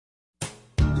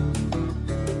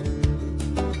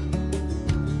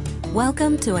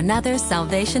Welcome to another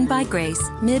Salvation by Grace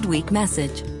midweek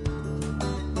message.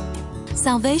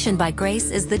 Salvation by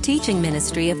Grace is the teaching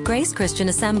ministry of Grace Christian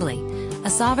Assembly, a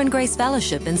Sovereign Grace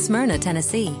Fellowship in Smyrna,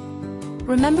 Tennessee.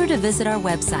 Remember to visit our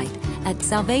website at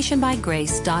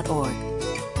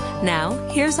salvationbygrace.org. Now,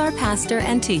 here's our pastor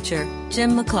and teacher,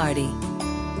 Jim McClarty.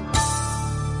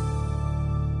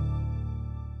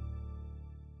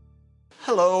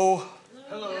 Hello.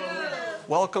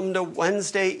 Welcome to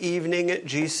Wednesday evening at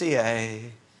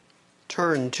GCA.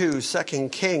 Turn to 2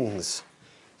 Kings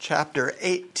chapter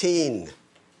 18.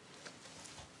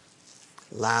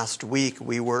 Last week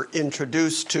we were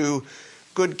introduced to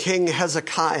good King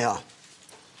Hezekiah.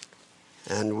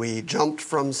 And we jumped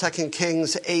from 2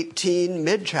 Kings 18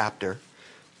 mid-chapter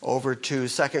over to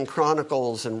 2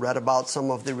 Chronicles and read about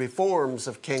some of the reforms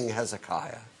of King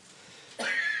Hezekiah.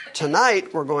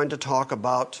 Tonight we're going to talk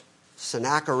about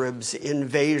Sennacherib's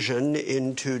invasion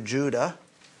into Judah,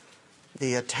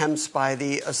 the attempts by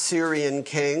the Assyrian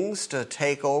kings to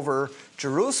take over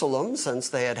Jerusalem since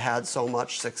they had had so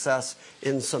much success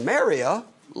in Samaria.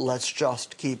 Let's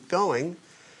just keep going.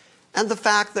 And the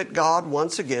fact that God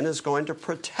once again is going to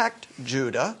protect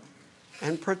Judah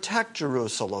and protect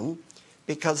Jerusalem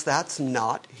because that's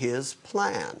not his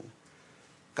plan.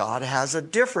 God has a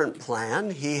different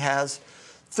plan. He has,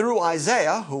 through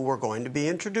Isaiah, who we're going to be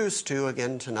introduced to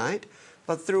again tonight,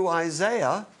 but through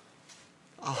Isaiah,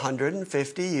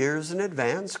 150 years in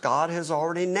advance, God has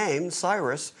already named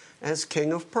Cyrus as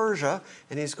king of Persia,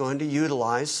 and he's going to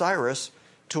utilize Cyrus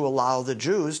to allow the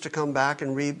Jews to come back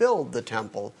and rebuild the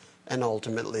temple and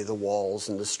ultimately the walls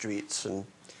and the streets. And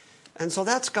so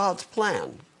that's God's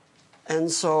plan.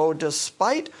 And so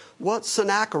despite what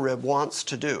Sennacherib wants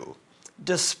to do,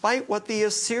 despite what the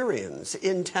Assyrians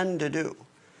intend to do,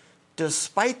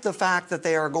 despite the fact that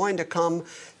they are going to come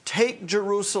take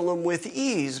Jerusalem with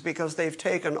ease because they've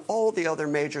taken all the other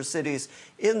major cities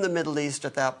in the Middle East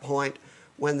at that point,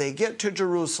 when they get to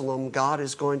Jerusalem, God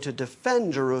is going to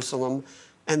defend Jerusalem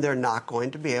and they're not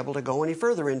going to be able to go any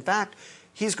further. In fact,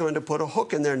 he's going to put a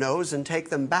hook in their nose and take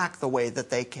them back the way that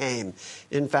they came.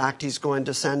 In fact, he's going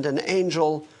to send an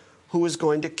angel who is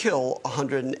going to kill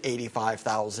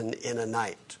 185,000 in a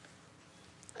night.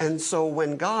 And so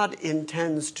when God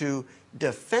intends to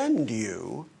defend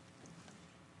you,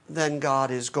 then God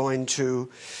is going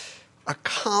to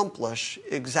accomplish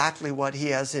exactly what he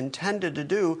has intended to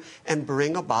do and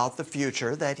bring about the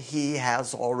future that he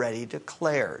has already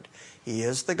declared. He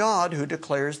is the God who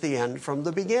declares the end from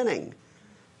the beginning.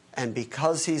 And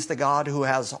because he's the God who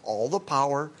has all the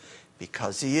power,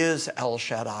 because he is El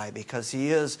Shaddai, because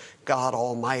he is God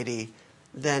Almighty,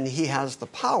 then he has the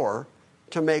power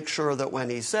to make sure that when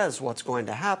he says what's going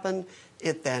to happen,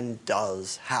 it then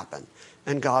does happen.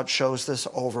 And God shows this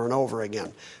over and over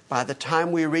again. By the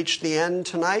time we reach the end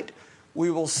tonight,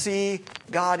 we will see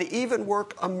God even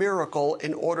work a miracle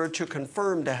in order to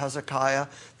confirm to Hezekiah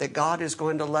that God is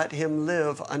going to let him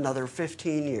live another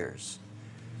 15 years.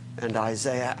 And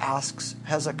Isaiah asks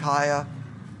Hezekiah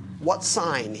what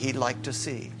sign he'd like to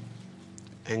see.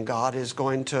 And God is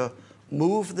going to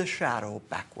move the shadow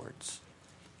backwards,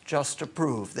 just to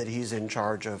prove that he's in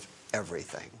charge of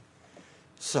everything.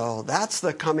 So that's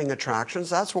the coming attractions.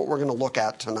 That's what we're going to look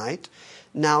at tonight.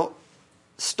 Now,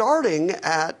 starting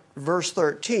at verse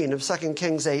 13 of 2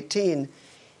 Kings 18,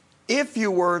 if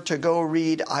you were to go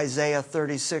read Isaiah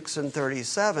 36 and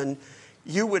 37,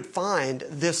 you would find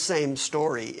this same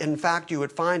story. In fact, you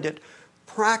would find it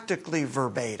practically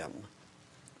verbatim.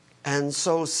 And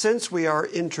so since we are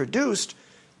introduced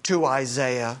to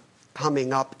Isaiah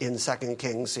coming up in 2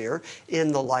 Kings here,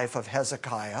 in the life of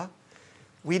Hezekiah,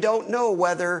 we don't know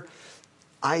whether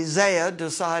Isaiah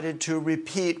decided to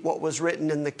repeat what was written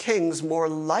in the Kings. More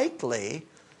likely,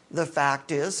 the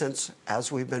fact is, since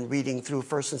as we've been reading through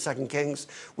 1st and 2nd Kings,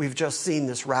 we've just seen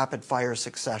this rapid-fire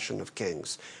succession of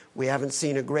kings. We haven't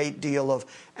seen a great deal of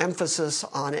emphasis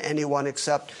on anyone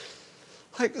except,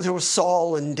 like, there was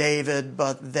Saul and David,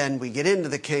 but then we get into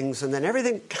the kings, and then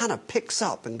everything kind of picks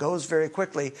up and goes very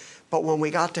quickly. But when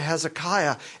we got to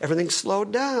Hezekiah, everything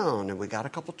slowed down, and we got a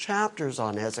couple chapters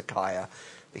on Hezekiah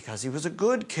because he was a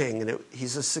good king, and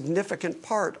he's a significant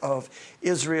part of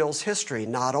Israel's history,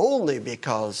 not only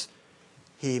because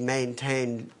he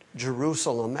maintained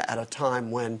Jerusalem at a time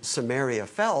when Samaria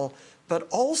fell, but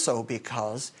also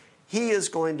because he is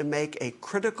going to make a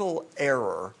critical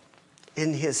error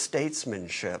in his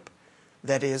statesmanship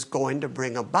that is going to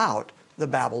bring about the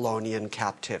Babylonian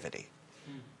captivity.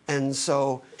 And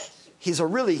so he's a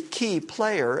really key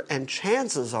player, and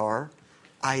chances are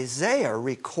Isaiah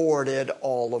recorded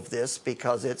all of this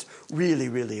because it's really,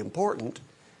 really important.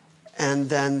 And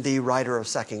then the writer of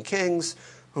 2 Kings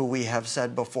who we have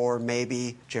said before,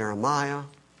 maybe Jeremiah.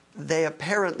 They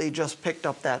apparently just picked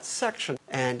up that section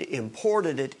and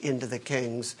imported it into the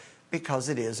Kings because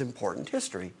it is important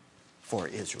history for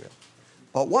Israel.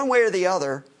 But one way or the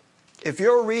other, if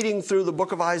you're reading through the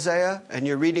book of Isaiah and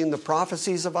you're reading the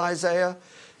prophecies of Isaiah,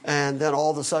 and then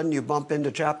all of a sudden you bump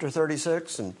into chapter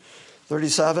 36 and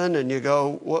 37 and you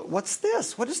go, what's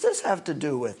this? What does this have to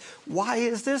do with? Why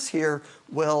is this here?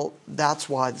 Well, that's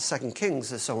why the 2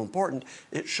 Kings is so important.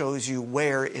 It shows you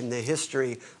where in the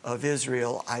history of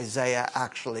Israel Isaiah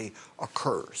actually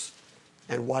occurs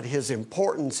and what his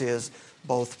importance is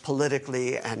both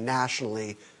politically and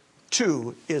nationally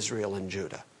to Israel and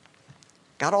Judah.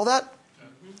 Got all that?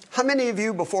 How many of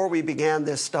you, before we began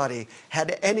this study,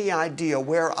 had any idea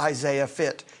where Isaiah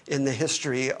fit in the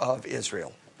history of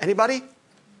Israel? Anybody?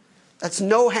 That's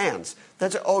no hands.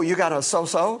 That's, oh, you got a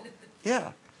so-so?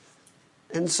 Yeah.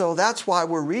 And so that's why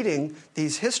we're reading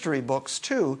these history books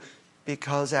too,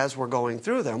 because as we're going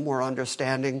through them, we're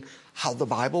understanding how the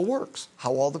Bible works,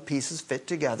 how all the pieces fit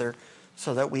together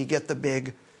so that we get the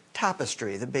big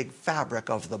tapestry, the big fabric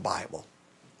of the Bible.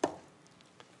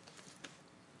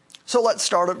 So let's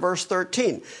start at verse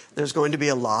 13. There's going to be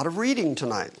a lot of reading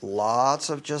tonight, lots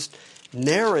of just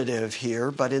narrative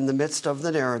here, but in the midst of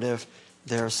the narrative,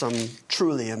 there's some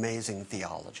truly amazing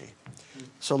theology.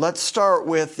 So let's start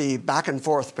with the back and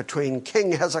forth between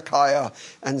King Hezekiah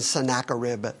and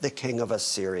Sennacherib, the king of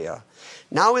Assyria.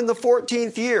 Now in the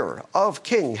 14th year of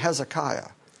King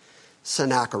Hezekiah,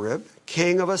 Sennacherib,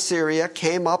 king of Assyria,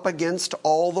 came up against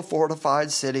all the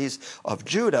fortified cities of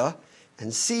Judah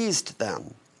and seized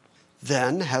them.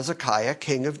 Then Hezekiah,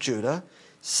 king of Judah,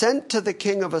 sent to the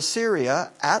king of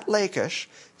Assyria at Lachish,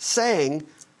 saying,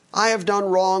 I have done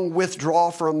wrong,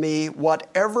 withdraw from me.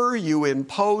 Whatever you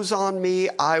impose on me,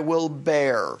 I will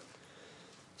bear.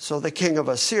 So the king of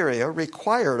Assyria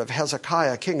required of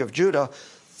Hezekiah, king of Judah,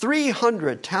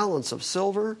 300 talents of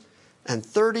silver and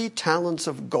 30 talents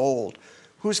of gold.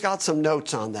 Who's got some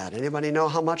notes on that? Anybody know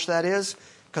how much that is?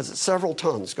 Because it's several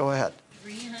tons. Go ahead.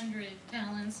 300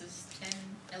 talents is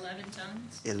 11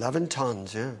 tons. 11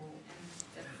 tons, yeah. And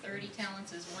the 30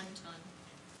 talents is 1 ton.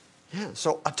 Yeah,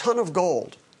 so a ton of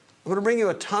gold. I'm going to bring you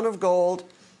a ton of gold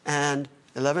and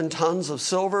 11 tons of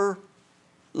silver.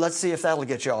 Let's see if that'll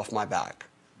get you off my back.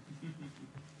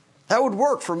 That would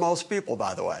work for most people,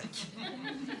 by the way.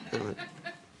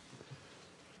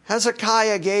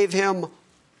 Hezekiah gave him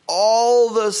all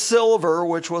the silver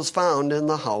which was found in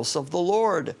the house of the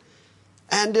Lord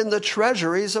and in the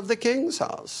treasuries of the king's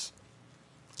house.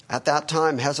 At that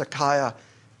time, Hezekiah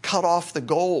cut off the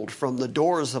gold from the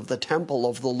doors of the temple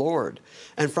of the Lord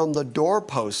and from the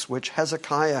doorposts which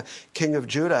Hezekiah, king of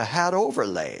Judah, had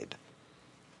overlaid.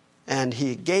 And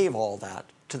he gave all that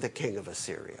to the king of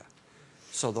Assyria.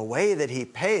 So the way that he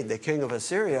paid the king of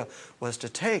Assyria was to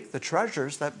take the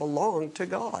treasures that belonged to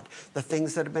God, the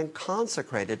things that had been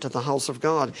consecrated to the house of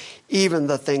God, even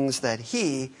the things that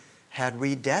he had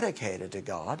rededicated to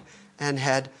God and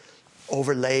had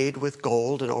overlaid with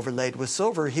gold and overlaid with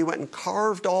silver. He went and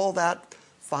carved all that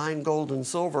fine gold and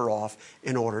silver off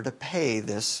in order to pay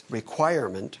this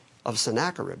requirement of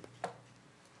Sennacherib.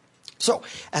 So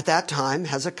at that time,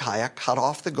 Hezekiah cut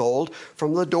off the gold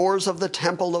from the doors of the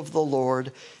temple of the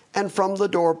Lord and from the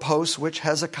doorposts which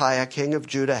Hezekiah, king of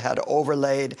Judah, had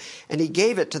overlaid, and he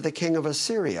gave it to the king of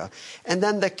Assyria. And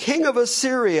then the king of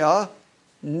Assyria,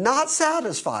 not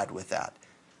satisfied with that,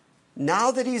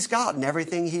 now that he's gotten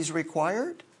everything he's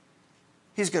required,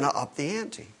 he's going to up the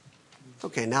ante.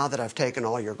 Okay, now that I've taken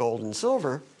all your gold and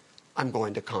silver, I'm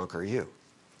going to conquer you.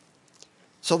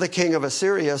 So the king of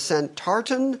Assyria sent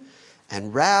Tartan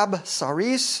and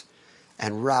Rabsaris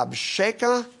and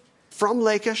Rabshakeh from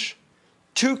Lachish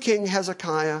to King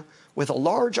Hezekiah with a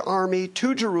large army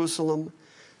to Jerusalem.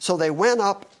 So they went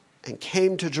up and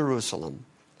came to Jerusalem.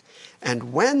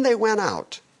 And when they went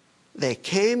out, they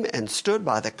came and stood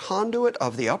by the conduit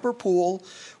of the upper pool,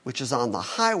 which is on the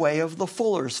highway of the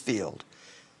fuller's field.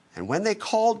 And when they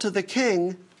called to the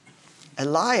king,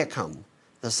 Eliakim,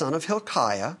 the son of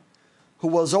Hilkiah, who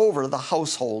was over the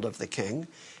household of the king,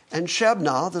 and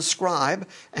Shebna, the scribe,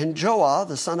 and Joah,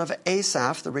 the son of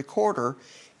Asaph, the recorder,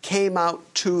 came out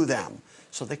to them.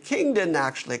 So the king didn't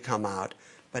actually come out,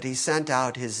 but he sent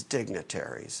out his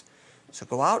dignitaries. So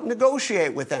go out and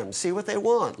negotiate with them, see what they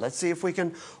want. Let's see if we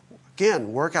can,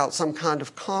 again, work out some kind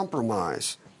of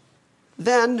compromise.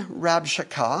 Then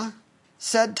Rabshakeh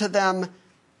said to them,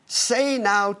 Say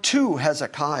now to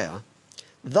Hezekiah,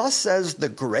 Thus says the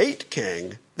great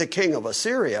king, the king of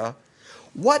Assyria,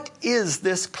 What is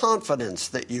this confidence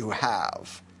that you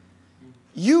have?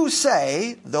 You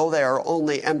say, though they are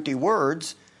only empty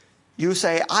words, You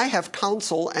say, I have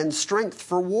counsel and strength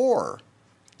for war.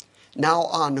 Now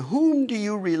on whom do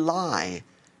you rely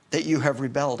that you have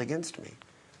rebelled against me?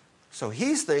 So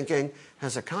he's thinking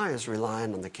Hezekiah is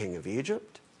relying on the king of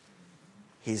Egypt.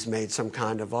 He's made some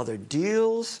kind of other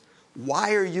deals.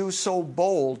 Why are you so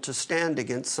bold to stand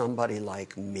against somebody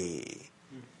like me?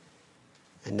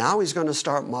 And now he's going to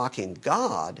start mocking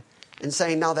God and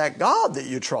saying, now that God that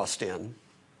you trust in,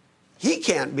 he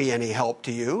can't be any help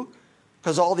to you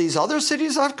because all these other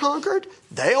cities I've conquered,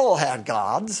 they all had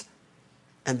gods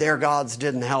and their gods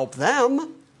didn't help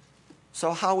them.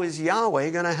 So how is Yahweh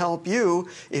going to help you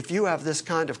if you have this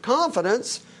kind of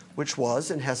confidence, which was,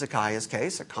 in Hezekiah's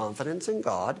case, a confidence in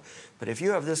God. But if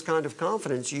you have this kind of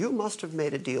confidence, you must have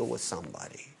made a deal with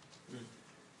somebody.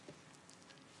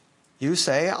 You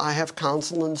say, I have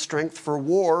counsel and strength for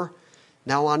war.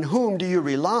 Now on whom do you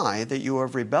rely that you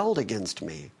have rebelled against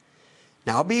me?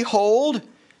 Now behold,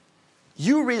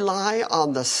 you rely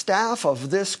on the staff of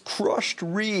this crushed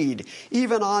reed,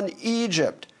 even on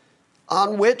Egypt,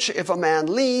 on which if a man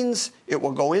leans, it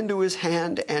will go into his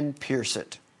hand and pierce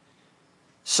it.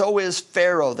 So is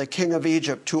Pharaoh, the king of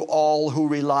Egypt, to all who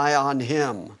rely on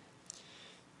him.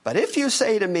 But if you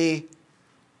say to me,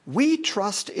 we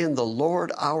trust in the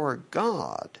Lord our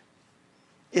God,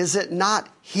 is it not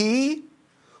he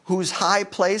whose high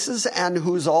places and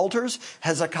whose altars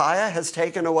Hezekiah has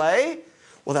taken away?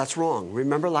 Well, that's wrong.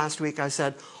 Remember last week I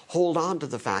said, hold on to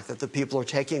the fact that the people are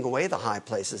taking away the high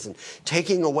places and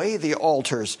taking away the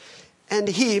altars. And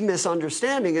he,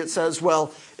 misunderstanding it, says,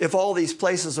 well, if all these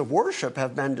places of worship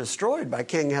have been destroyed by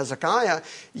King Hezekiah,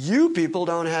 you people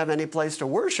don't have any place to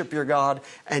worship your God,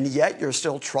 and yet you're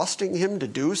still trusting him to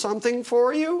do something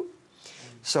for you?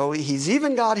 So he's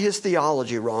even got his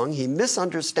theology wrong. He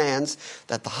misunderstands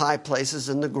that the high places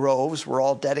and the groves were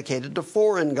all dedicated to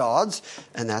foreign gods,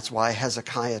 and that's why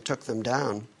Hezekiah took them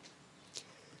down.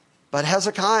 But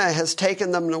Hezekiah has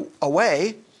taken them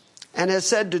away and has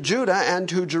said to Judah and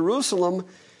to Jerusalem,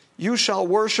 you shall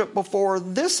worship before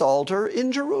this altar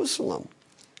in Jerusalem.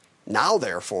 Now,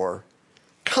 therefore,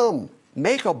 come,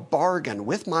 make a bargain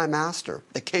with my master,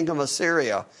 the king of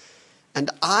Assyria, and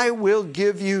I will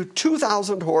give you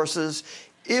 2,000 horses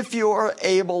if you are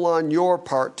able on your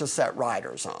part to set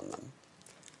riders on them.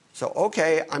 So,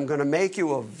 okay, I'm going to make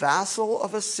you a vassal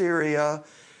of Assyria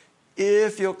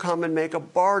if you'll come and make a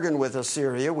bargain with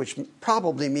Assyria, which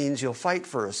probably means you'll fight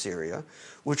for Assyria,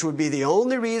 which would be the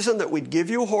only reason that we'd give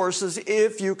you horses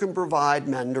if you can provide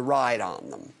men to ride on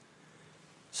them.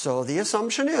 So the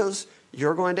assumption is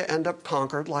you're going to end up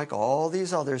conquered like all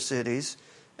these other cities,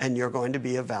 and you're going to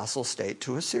be a vassal state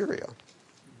to Assyria.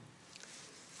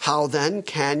 How then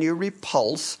can you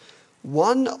repulse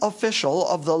one official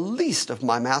of the least of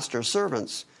my master's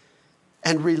servants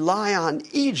and rely on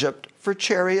Egypt for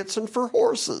chariots and for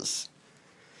horses?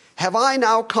 Have I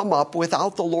now come up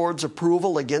without the Lord's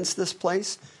approval against this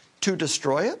place to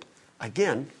destroy it?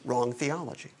 Again, wrong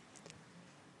theology.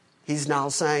 He's now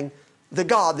saying, the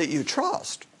God that you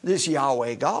trust, this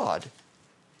Yahweh God,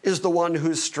 is the one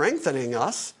who's strengthening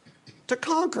us to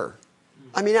conquer.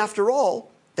 I mean, after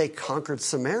all, they conquered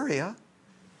Samaria.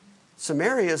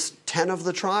 Samaria is 10 of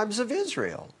the tribes of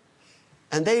Israel.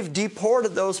 And they've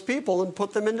deported those people and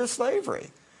put them into slavery.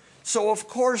 So, of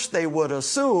course, they would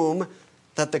assume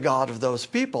that the God of those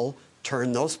people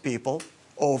turned those people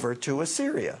over to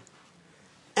Assyria.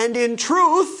 And in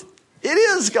truth, it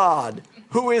is God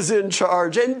who is in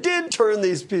charge and did turn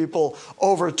these people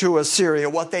over to Assyria.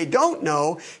 What they don't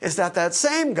know is that that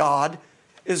same God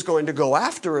is going to go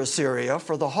after Assyria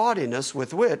for the haughtiness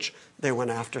with which they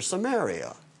went after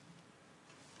Samaria.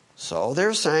 So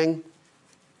they're saying,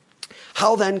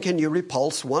 how then can you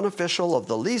repulse one official of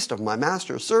the least of my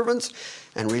master's servants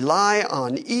and rely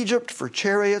on Egypt for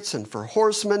chariots and for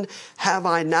horsemen? Have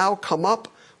I now come up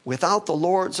without the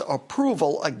Lord's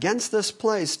approval against this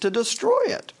place to destroy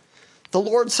it? The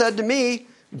Lord said to me,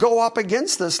 go up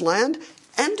against this land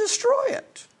and destroy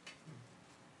it.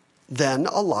 Then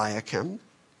Eliakim,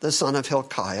 the son of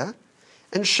Hilkiah,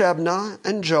 and Shebna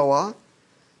and Joah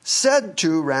said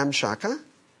to Ramshakeh,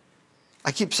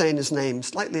 I keep saying his name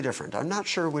slightly different. I'm not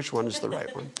sure which one is the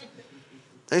right one.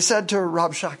 They said to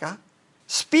Rabshakeh,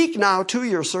 speak now to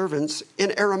your servants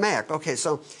in Aramaic. Okay,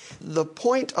 so the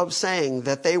point of saying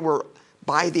that they were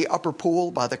by the upper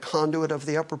pool, by the conduit of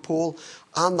the upper pool,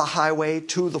 on the highway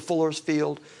to the fuller's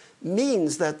field,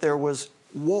 means that there was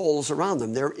walls around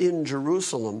them. They're in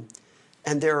Jerusalem,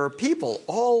 and there are people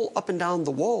all up and down the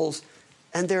walls,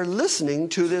 and they're listening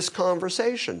to this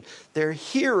conversation. They're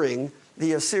hearing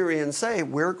the Assyrians say,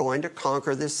 we're going to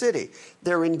conquer this city.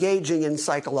 They're engaging in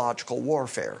psychological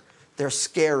warfare. They're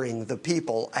scaring the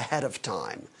people ahead of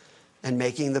time. and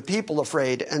making the people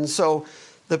afraid. And so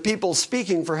the people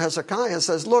speaking for Hezekiah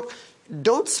says, look,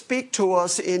 don't speak to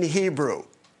us in Hebrew,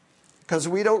 because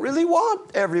we don't really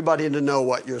want everybody to know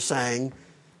what you're saying.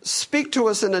 Speak to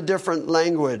us in a different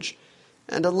language.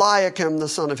 And Eliakim, the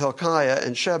son of Hilkiah,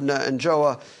 and Shebna and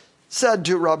Joah said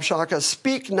to Rabshakeh,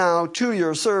 speak now to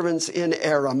your servants in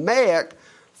Aramaic,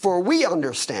 for we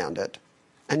understand it,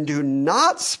 and do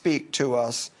not speak to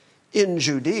us in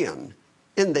Judean,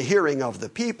 in the hearing of the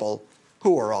people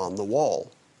who are on the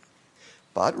wall.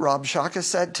 But Rabshakeh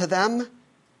said to them,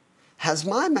 has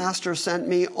my master sent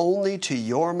me only to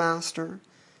your master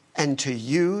and to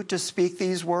you to speak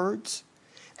these words,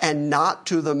 and not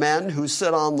to the men who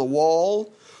sit on the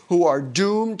wall, who are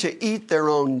doomed to eat their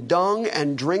own dung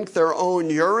and drink their own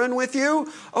urine with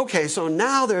you? Okay, so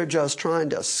now they're just trying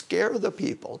to scare the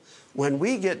people. When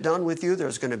we get done with you,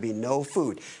 there's going to be no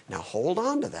food. Now hold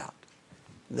on to that.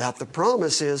 That the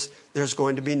promise is there's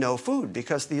going to be no food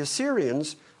because the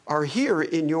Assyrians are here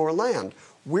in your land.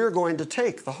 We're going to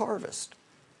take the harvest.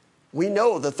 We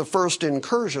know that the first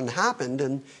incursion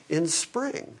happened in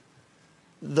spring.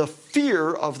 The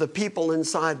fear of the people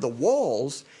inside the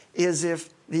walls is if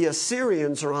the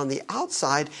Assyrians are on the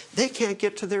outside, they can't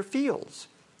get to their fields.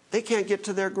 They can't get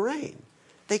to their grain.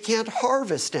 They can't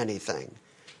harvest anything.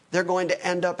 They're going to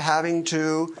end up having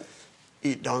to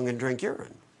eat dung and drink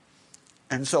urine.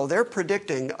 And so they're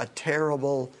predicting a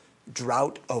terrible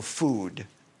drought of food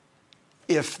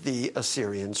if the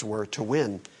Assyrians were to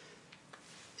win.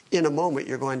 In a moment,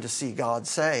 you're going to see God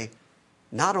say,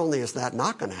 not only is that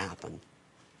not going to happen,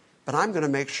 but I'm going to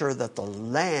make sure that the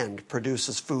land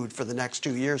produces food for the next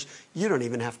 2 years. You don't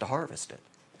even have to harvest it.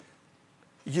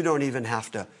 You don't even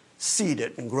have to seed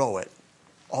it and grow it.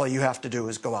 All you have to do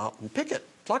is go out and pick it,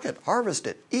 pluck it, harvest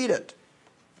it, eat it.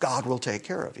 God will take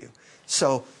care of you.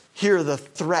 So here the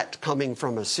threat coming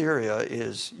from Assyria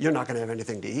is, you're not going to have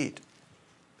anything to eat.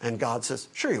 And God says,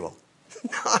 sure you will.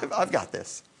 I've got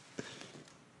this.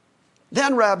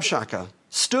 Then Rabshakeh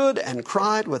stood and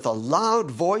cried with a loud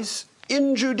voice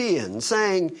in Judean,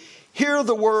 saying, hear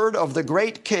the word of the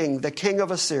great king, the king of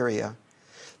Assyria.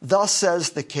 Thus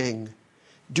says the king,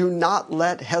 do not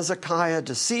let Hezekiah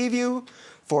deceive you,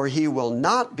 for he will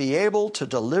not be able to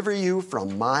deliver you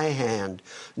from my hand,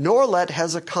 nor let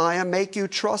Hezekiah make you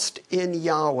trust in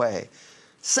Yahweh,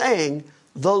 saying,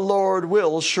 the Lord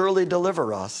will surely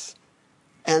deliver us,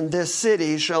 and this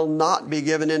city shall not be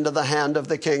given into the hand of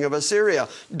the king of Assyria.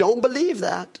 Don't believe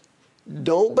that.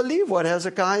 Don't believe what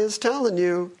Hezekiah is telling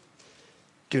you.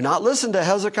 Do not listen to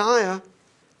Hezekiah,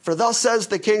 for thus says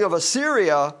the king of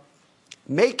Assyria,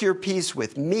 make your peace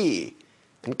with me,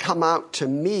 and come out to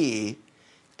me,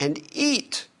 and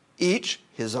eat each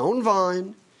his own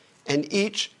vine, and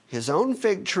each his own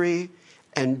fig tree,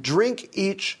 and drink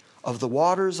each of the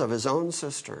waters of his own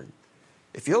cistern.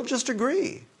 If you'll just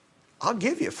agree, I'll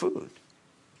give you food.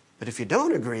 But if you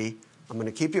don't agree, I'm going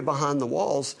to keep you behind the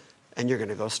walls and you're going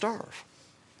to go starve.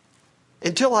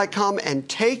 Until I come and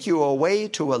take you away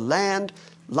to a land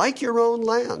like your own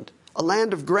land, a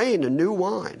land of grain and new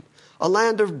wine, a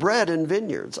land of bread and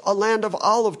vineyards, a land of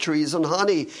olive trees and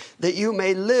honey, that you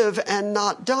may live and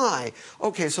not die.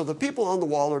 Okay, so the people on the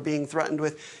wall are being threatened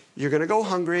with, you're going to go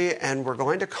hungry and we're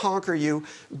going to conquer you.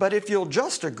 But if you'll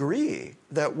just agree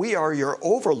that we are your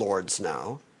overlords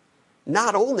now,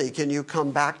 not only can you come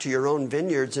back to your own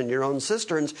vineyards and your own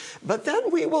cisterns, but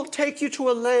then we will take you to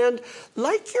a land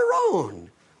like your own,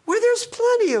 where there's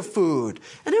plenty of food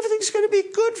and everything's going to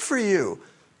be good for you.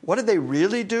 What did they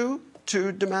really do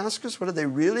to Damascus? What did they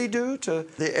really do to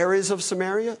the areas of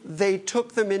Samaria? They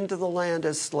took them into the land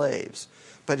as slaves.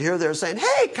 But here they're saying,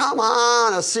 hey, come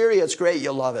on, Assyria, it's great,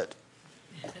 you'll love it.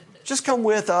 Just come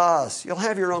with us. You'll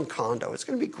have your own condo. It's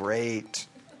going to be great.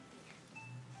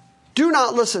 Do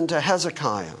not listen to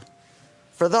Hezekiah,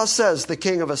 for thus says the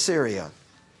king of Assyria.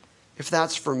 If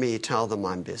that's for me, tell them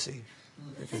I'm busy.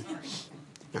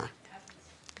 No.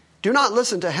 Do not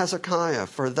listen to Hezekiah,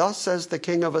 for thus says the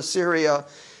king of Assyria,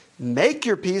 make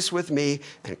your peace with me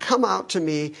and come out to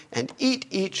me and eat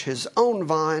each his own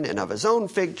vine and of his own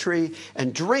fig tree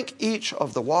and drink each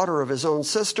of the water of his own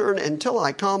cistern until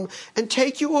I come and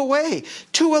take you away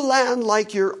to a land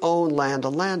like your own land, a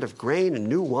land of grain and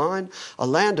new wine, a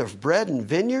land of bread and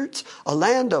vineyards, a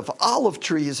land of olive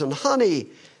trees and honey,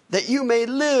 that you may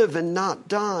live and not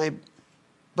die.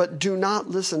 But do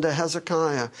not listen to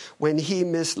Hezekiah when he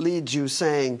misleads you,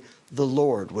 saying, the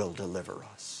Lord will deliver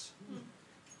us.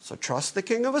 So trust the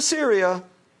king of Assyria,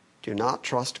 do not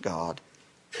trust God,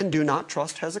 and do not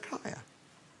trust Hezekiah.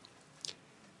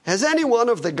 Has any one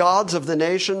of the gods of the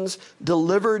nations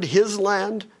delivered his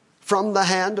land from the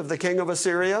hand of the king of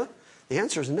Assyria? The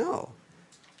answer is no.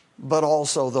 but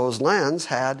also those lands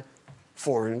had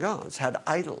foreign gods, had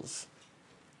idols.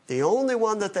 The only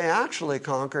one that they actually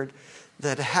conquered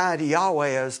that had Yahweh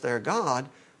as their God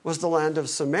was the land of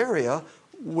Samaria,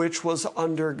 which was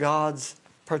under God's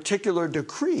particular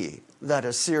decree that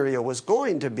Assyria was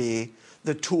going to be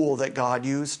the tool that God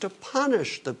used to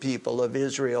punish the people of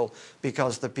Israel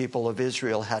because the people of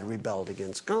Israel had rebelled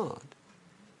against God.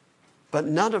 But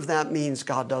none of that means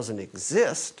God doesn't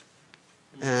exist.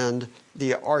 And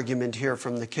the argument here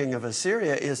from the king of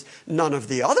Assyria is none of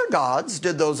the other gods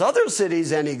did those other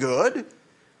cities any good.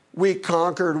 We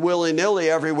conquered willy-nilly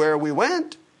everywhere we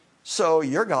went, so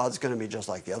your God's going to be just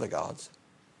like the other gods.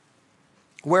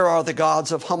 Where are the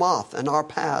gods of Hamath and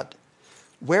Arpad?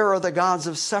 Where are the gods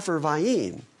of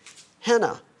Sepharvaim,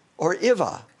 Hena, or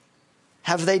Iva?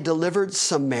 Have they delivered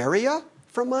Samaria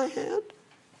from my hand?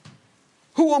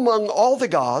 Who among all the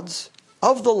gods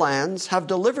of the lands have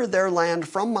delivered their land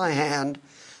from my hand,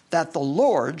 that the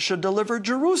Lord should deliver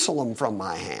Jerusalem from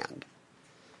my hand?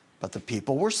 But the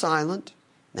people were silent.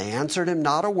 They answered him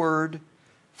not a word,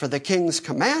 for the king's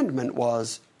commandment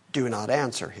was, do not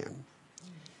answer him.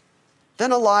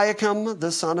 Then Eliakim,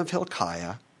 the son of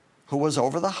Hilkiah, who was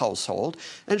over the household,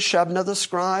 and Shebna the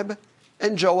scribe,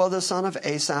 and Joah the son of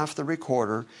Asaph the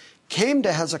recorder, came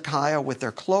to Hezekiah with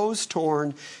their clothes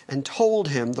torn and told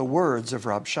him the words of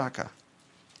Rabshakeh.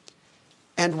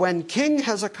 And when King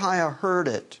Hezekiah heard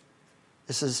it,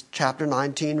 this is chapter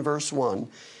 19, verse 1,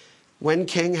 when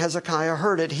King Hezekiah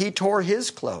heard it, he tore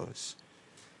his clothes,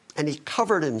 and he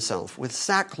covered himself with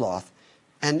sackcloth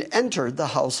and entered the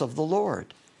house of the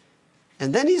Lord.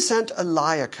 And then he sent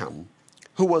Eliakim,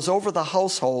 who was over the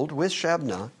household with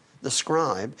Shebna, the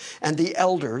scribe, and the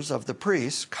elders of the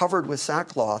priests, covered with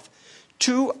sackcloth,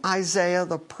 to Isaiah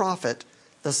the prophet,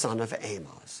 the son of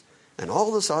Amoz. And all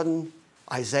of a sudden,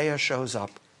 Isaiah shows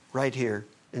up right here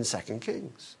in 2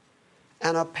 Kings.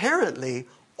 And apparently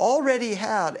already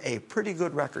had a pretty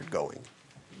good record going,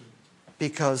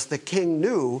 because the king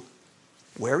knew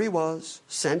where he was,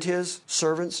 sent his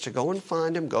servants to go and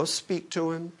find him, go speak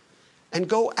to him, and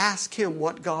go ask him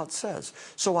what God says.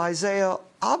 So Isaiah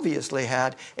obviously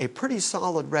had a pretty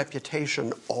solid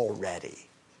reputation already,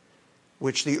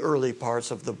 which the early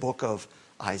parts of the book of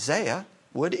Isaiah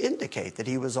would indicate that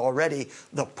he was already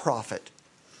the prophet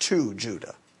to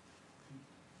Judah.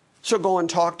 So go and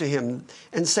talk to him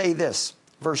and say this,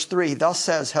 verse 3, thus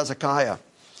says Hezekiah,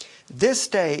 this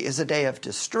day is a day of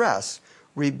distress,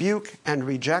 rebuke, and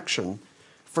rejection,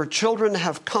 for children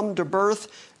have come to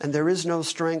birth, and there is no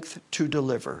strength to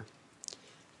deliver.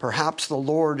 Perhaps the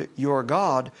Lord your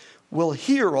God will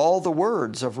hear all the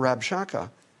words of Rabshakeh,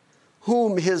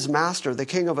 whom his master, the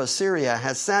king of Assyria,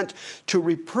 has sent to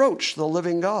reproach the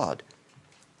living God,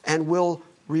 and will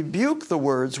rebuke the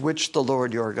words which the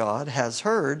Lord your God has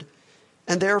heard,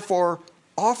 and therefore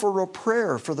offer a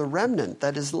prayer for the remnant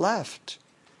that is left.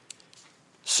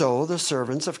 So the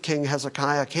servants of King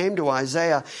Hezekiah came to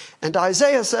Isaiah, and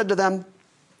Isaiah said to them,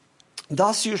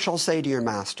 thus you shall say to your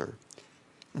master,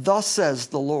 thus says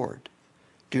the Lord,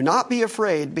 do not be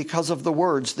afraid because of the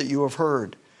words that you have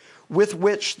heard, with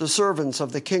which the servants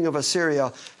of the king of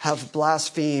Assyria have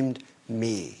blasphemed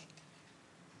me.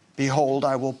 Behold,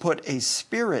 I will put a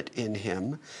spirit in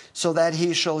him, so that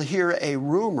he shall hear a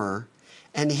rumor,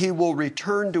 and he will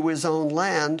return to his own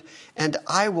land, and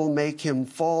I will make him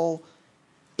fall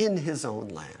in his own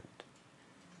land.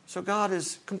 So God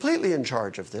is completely in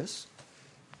charge of this.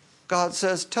 God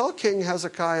says, tell King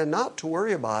Hezekiah not to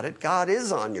worry about it. God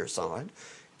is on your side.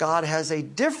 God has a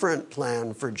different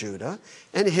plan for Judah,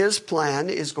 and his plan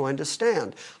is going to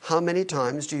stand. How many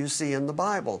times do you see in the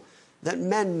Bible that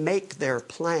men make their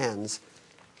plans,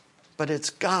 but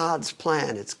it's God's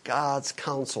plan, it's God's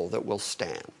counsel that will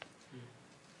stand?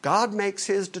 God makes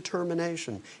his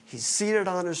determination. He's seated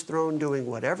on his throne doing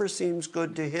whatever seems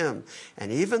good to him.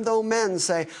 And even though men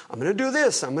say, I'm going to do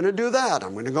this, I'm going to do that,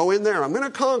 I'm going to go in there, I'm going to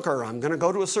conquer, I'm going to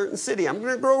go to a certain city, I'm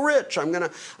going to grow rich, I'm going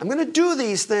to do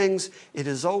these things, it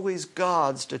is always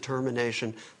God's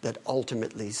determination that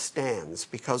ultimately stands.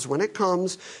 Because when it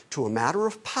comes to a matter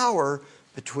of power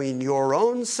between your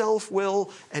own self-will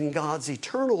and God's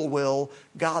eternal will,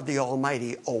 God the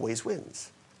Almighty always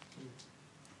wins.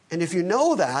 And if you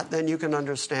know that, then you can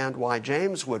understand why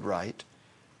James would write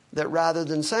that rather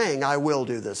than saying, I will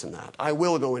do this and that, I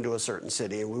will go into a certain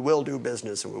city, and we will do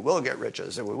business, and we will get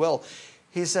riches, and we will,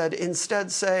 he said,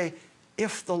 instead say,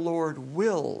 if the Lord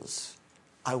wills,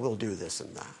 I will do this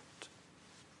and that.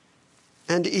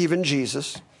 And even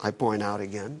Jesus, I point out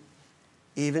again,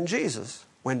 even Jesus,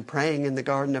 when praying in the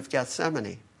Garden of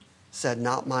Gethsemane, said,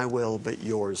 not my will, but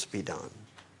yours be done.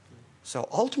 So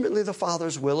ultimately the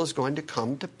Father's will is going to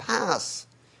come to pass.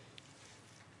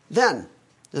 Then,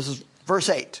 this is verse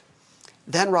 8,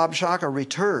 then Rabshakeh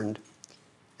returned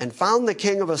and found the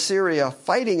king of Assyria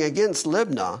fighting against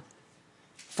Libnah,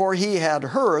 for he had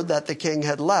heard that the king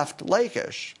had left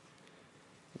Lachish.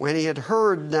 When he had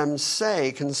heard them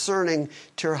say concerning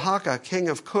Tirhakah, king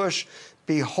of Cush,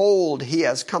 behold, he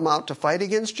has come out to fight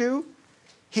against you,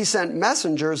 he sent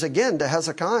messengers again to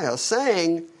Hezekiah,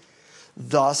 saying,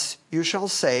 thus you shall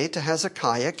say to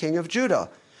Hezekiah, king of Judah,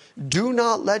 do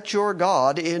not let your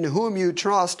God, in whom you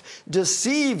trust,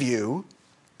 deceive you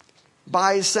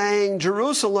by saying,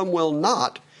 Jerusalem will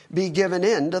not be given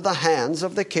into the hands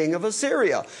of the king of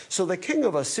Assyria. So the king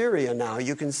of Assyria now,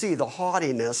 you can see the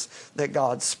haughtiness that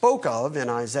God spoke of in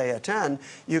Isaiah 10.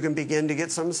 You can begin to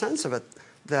get some sense of it,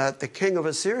 that the king of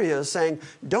Assyria is saying,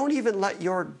 don't even let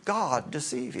your God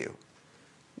deceive you.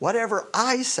 Whatever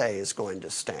I say is going to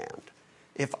stand.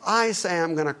 If I say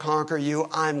I'm going to conquer you,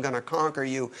 I'm going to conquer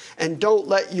you. And don't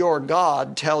let your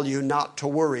God tell you not to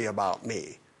worry about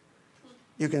me.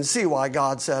 You can see why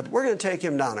God said, we're going to take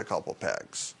him down a couple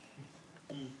pegs.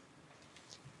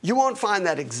 You won't find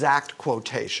that exact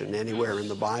quotation anywhere in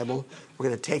the Bible. We're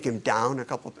going to take him down a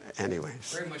couple pegs.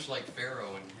 Anyways. Very much like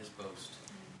Pharaoh and his boast.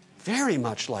 Very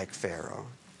much like Pharaoh.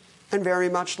 And very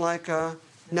much like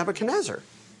Nebuchadnezzar.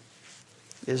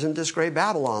 Isn't this great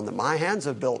Babylon that my hands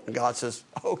have built? And God says,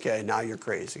 okay, now you're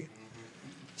crazy.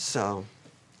 So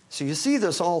you see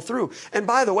this all through. And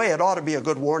by the way, it ought to be a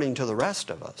good warning to the rest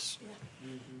of us.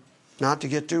 Not to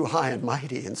get too high and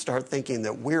mighty and start thinking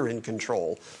that we're in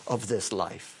control of this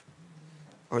life.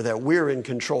 Or that we're in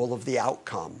control of the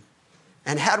outcome.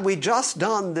 And had we just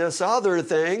done this other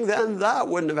thing, then that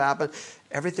wouldn't have happened.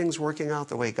 Everything's working out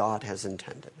the way God has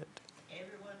intended it.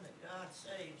 Everyone that God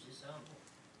saves is humble.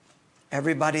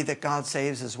 Everybody that God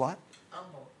saves is what?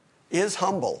 Humble. Is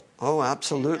humble. Oh,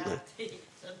 absolutely.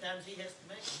 Sometimes he has to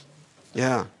make them.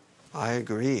 Yeah, I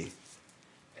agree.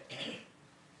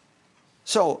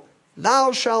 So,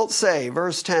 thou shalt say,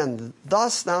 verse 10,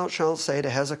 thus thou shalt say to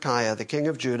Hezekiah, the king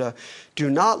of Judah, do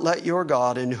not let your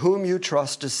God in whom you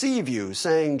trust deceive you,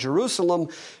 saying, Jerusalem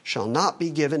shall not be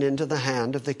given into the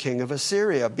hand of the king of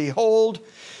Assyria. Behold,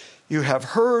 you have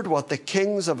heard what the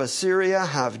kings of Assyria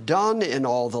have done in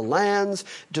all the lands,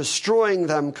 destroying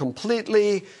them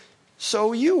completely,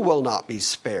 so you will not be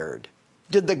spared.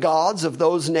 Did the gods of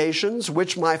those nations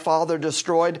which my father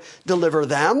destroyed deliver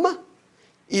them?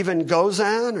 Even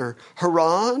Gozan or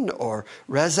Haran or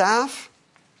Rezaph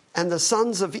and the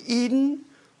sons of Eden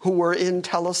who were in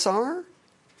Telassar?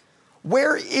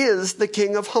 Where is the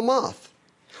king of Hamath?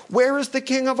 Where is the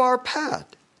king of Arpad?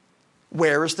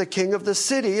 Where is the king of the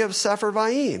city of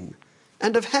Sepharvaim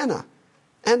and of Hena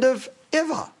and of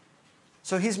Ivah?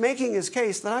 So he's making his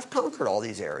case that I've conquered all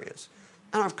these areas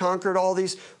and I've conquered all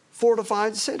these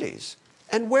fortified cities.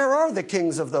 And where are the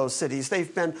kings of those cities?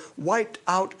 They've been wiped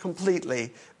out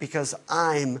completely because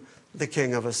I'm the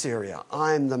king of Assyria.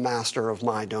 I'm the master of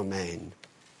my domain.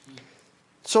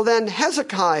 So then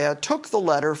Hezekiah took the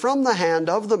letter from the hand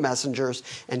of the messengers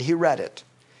and he read it.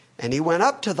 And he went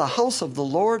up to the house of the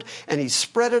Lord and he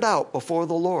spread it out before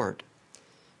the Lord.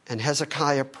 And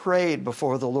Hezekiah prayed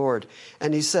before the Lord.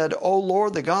 And he said, O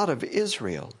Lord, the God of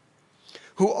Israel,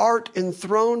 who art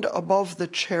enthroned above the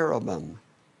cherubim,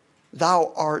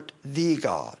 thou art the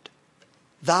God,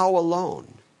 thou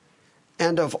alone.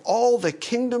 And of all the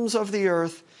kingdoms of the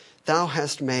earth, thou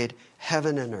hast made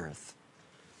heaven and earth.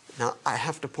 Now, I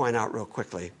have to point out real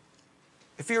quickly,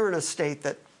 if you're in a state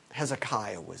that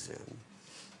Hezekiah was in,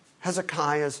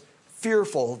 Hezekiah's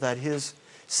fearful that his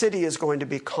city is going to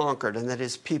be conquered and that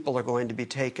his people are going to be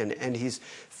taken, and he's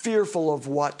fearful of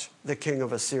what the king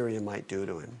of Assyria might do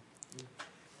to him.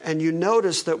 And you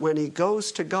notice that when he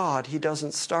goes to God, he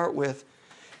doesn't start with,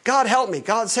 God help me,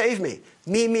 God save me,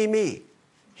 me.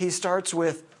 He starts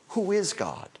with, who is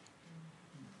God?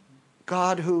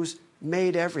 God who's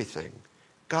made everything.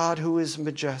 God who is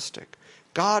majestic.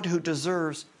 God who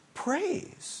deserves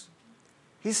praise.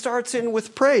 He starts in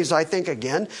with praise. I think,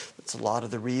 again, that's a lot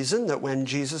of the reason that when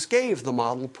Jesus gave the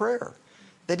model prayer,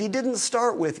 that he didn't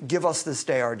start with, give us this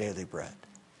day our daily bread.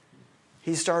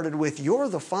 He started with, you're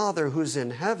the Father who's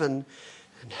in heaven,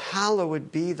 and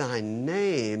hallowed be thy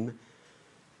name,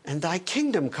 and thy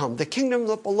kingdom come, the kingdom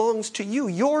that belongs to you,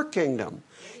 your kingdom.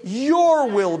 Your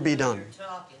will be done. You're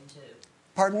talking to.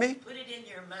 Pardon me? Put it in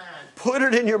your mind. Put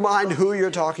it in your mind who you're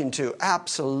talking to.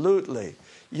 Absolutely.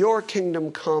 Your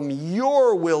kingdom come,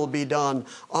 your will be done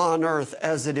on earth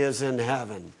as it is in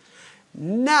heaven.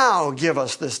 Now give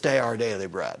us this day our daily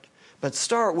bread. But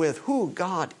start with who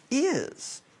God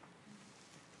is.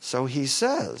 So he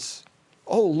says,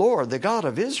 O Lord, the God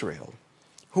of Israel,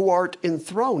 who art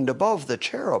enthroned above the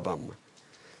cherubim,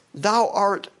 thou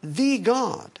art the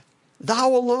God, thou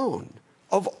alone,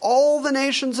 of all the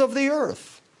nations of the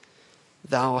earth.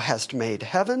 Thou hast made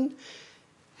heaven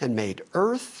and made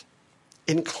earth.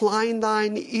 Incline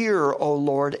thine ear, O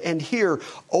Lord, and hear.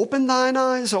 Open thine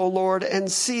eyes, O Lord,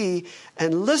 and see,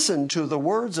 and listen to the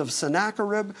words of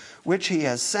Sennacherib, which he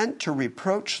has sent to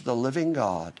reproach the living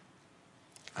God.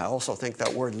 I also think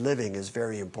that word living is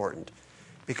very important,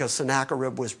 because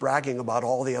Sennacherib was bragging about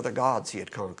all the other gods he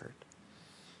had conquered.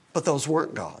 But those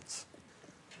weren't gods.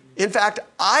 In fact,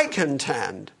 I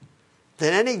contend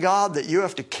that any god that you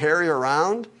have to carry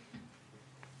around,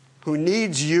 who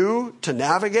needs you to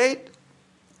navigate,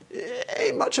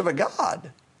 ain't much of a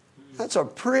god. That's a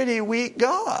pretty weak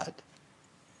god.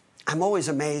 I'm always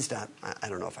amazed at, I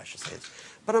don't know if I should say this,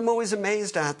 but I'm always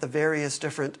amazed at the various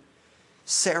different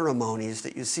ceremonies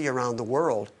that you see around the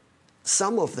world,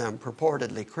 some of them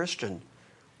purportedly Christian,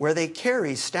 where they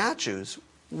carry statues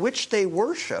which they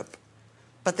worship,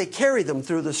 but they carry them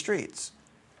through the streets.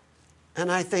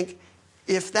 And I think,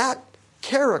 if that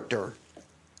character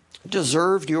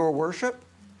deserved your worship,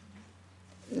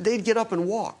 they'd get up and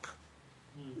walk.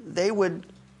 They would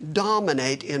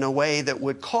dominate in a way that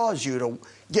would cause you to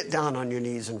get down on your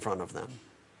knees in front of them.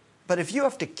 But if you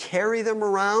have to carry them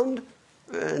around,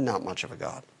 not much of a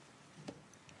god.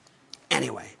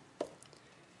 Anyway,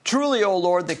 truly, O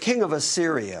Lord, the king of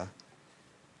Assyria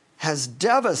has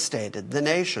devastated the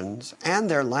nations and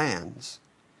their lands,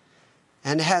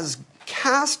 and has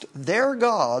cast their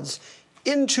gods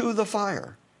into the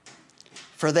fire.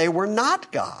 For they were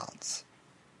not gods,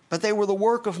 but they were the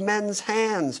work of men's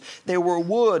hands. They were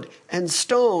wood and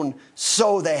stone,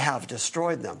 so they have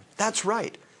destroyed them. That's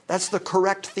right. That's the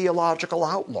correct theological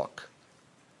outlook.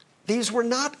 These were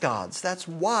not gods. That's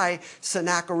why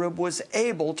Sennacherib was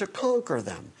able to conquer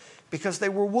them, because they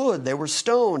were wood, they were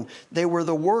stone, they were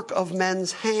the work of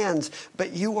men's hands.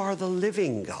 But you are the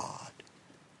living God.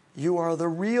 You are the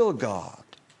real God.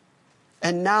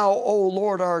 And now, O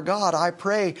Lord our God, I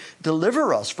pray,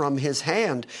 deliver us from his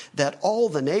hand, that all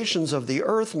the nations of the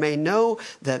earth may know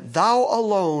that thou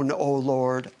alone, O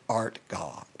Lord, art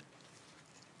God.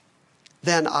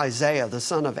 Then Isaiah, the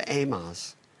son of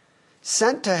Amoz,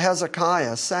 sent to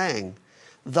Hezekiah, saying,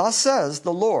 Thus says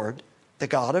the Lord, the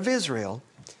God of Israel.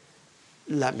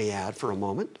 Let me add for a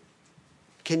moment.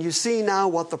 Can you see now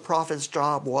what the prophet's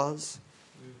job was?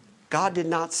 God did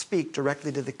not speak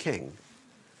directly to the king.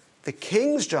 The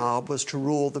king's job was to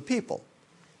rule the people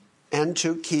and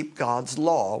to keep God's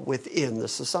law within the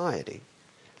society.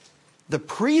 The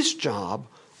priest's job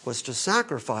was to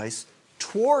sacrifice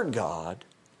toward God,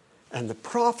 and the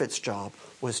prophet's job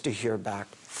was to hear back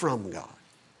from God.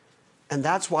 And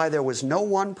that's why there was no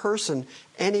one person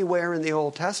anywhere in the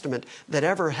Old Testament that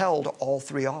ever held all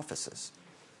three offices.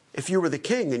 If you were the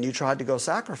king and you tried to go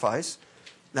sacrifice,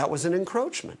 that was an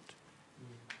encroachment.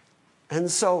 And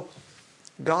so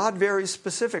God very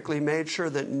specifically made sure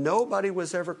that nobody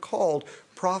was ever called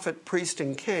prophet, priest,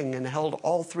 and king and held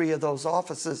all three of those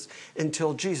offices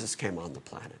until Jesus came on the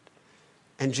planet.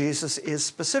 And Jesus is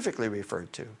specifically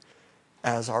referred to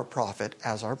as our prophet,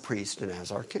 as our priest, and as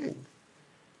our king.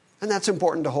 And that's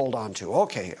important to hold on to.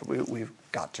 Okay, we've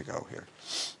got to go here.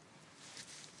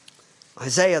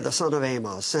 Isaiah, the son of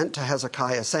Amoz, sent to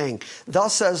Hezekiah, saying,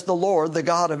 Thus says the Lord, the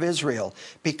God of Israel,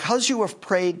 because you have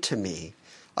prayed to me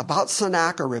about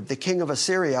Sennacherib, the king of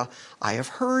Assyria, I have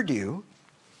heard you.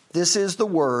 This is the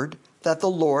word that the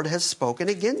Lord has spoken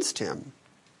against him.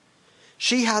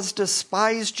 She has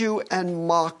despised you and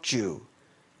mocked you,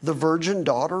 the virgin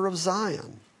daughter of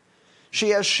Zion. She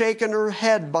has shaken her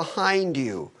head behind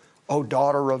you, O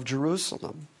daughter of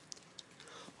Jerusalem.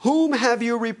 Whom have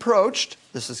you reproached?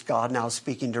 This is God now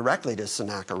speaking directly to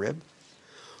Sennacherib.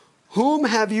 Whom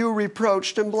have you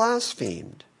reproached and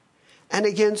blasphemed? And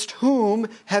against whom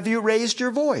have you raised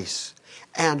your voice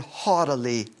and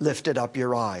haughtily lifted up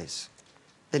your eyes?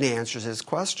 Then he answers his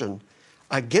question,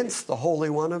 against the Holy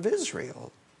One of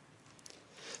Israel.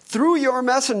 Through your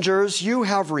messengers you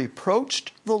have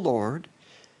reproached the Lord.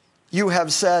 You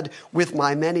have said, with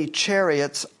my many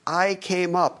chariots I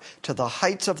came up to the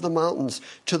heights of the mountains,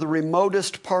 to the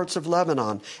remotest parts of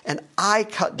Lebanon, and I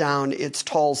cut down its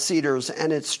tall cedars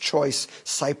and its choice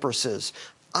cypresses.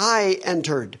 I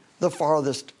entered the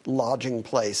farthest lodging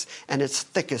place and its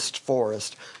thickest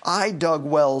forest. I dug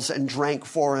wells and drank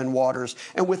foreign waters,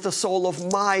 and with the sole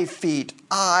of my feet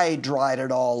I dried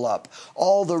it all up.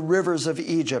 All the rivers of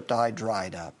Egypt I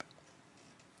dried up.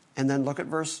 And then look at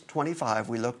verse 25.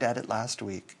 We looked at it last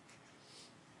week.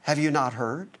 Have you not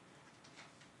heard?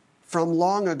 From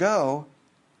long ago,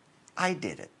 I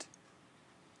did it.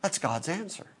 That's God's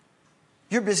answer.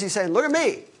 You're busy saying, look at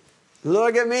me.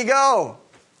 Look at me go.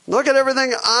 Look at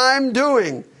everything I'm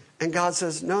doing. And God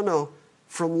says, no,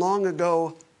 from long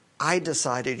ago, I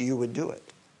decided you would do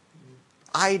it.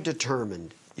 I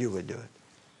determined you would do it.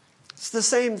 It's the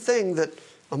same thing that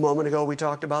a moment ago we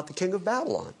talked about the king of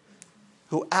Babylon,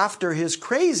 who after his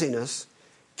craziness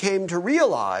came to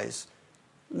realize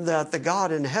that the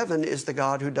God in heaven is the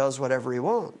God who does whatever he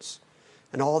wants.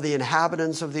 And all the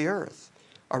inhabitants of the earth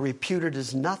are reputed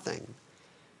as nothing.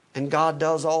 And God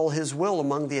does all his will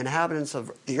among the inhabitants of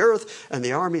the earth and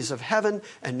the armies of heaven,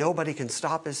 and nobody can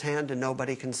stop his hand and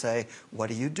nobody can say,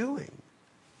 what are you doing?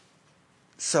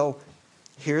 So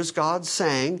here's God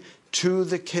saying to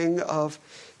the king of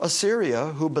Assyria,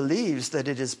 who believes that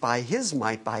it is by his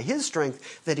might, by his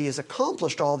strength, that he has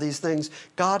accomplished all these things.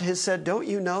 God has said, don't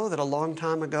you know that a long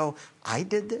time ago I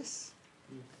did this?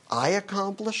 I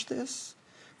accomplished this?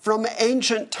 From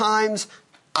ancient times,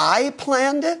 I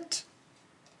planned it.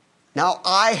 Now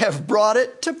I have brought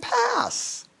it to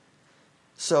pass.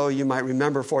 So you might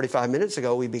remember 45 minutes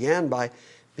ago, we began by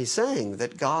me saying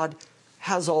that God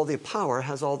has all the power,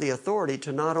 has all the authority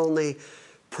to not only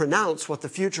pronounce what the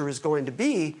future is going to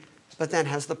be, but then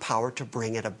has the power to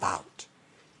bring it about.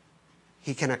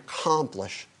 He can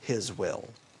accomplish his will.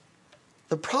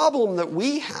 The problem that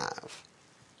we have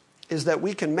is that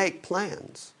we can make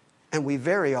plans, and we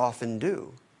very often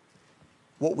do.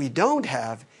 What we don't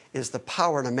have is the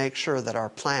power to make sure that our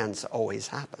plans always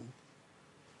happen.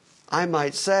 I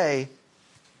might say,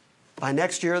 by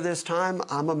next year this time,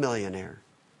 I'm a millionaire.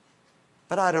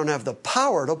 But I don't have the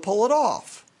power to pull it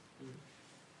off.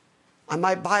 I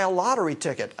might buy a lottery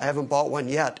ticket. I haven't bought one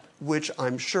yet, which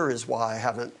I'm sure is why I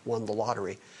haven't won the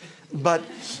lottery. But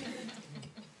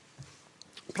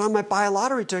I might buy a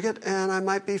lottery ticket and I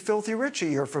might be filthy rich a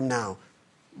year from now.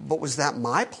 But was that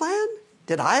my plan?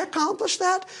 Did I accomplish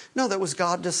that? No, that was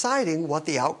God deciding what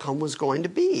the outcome was going to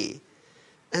be.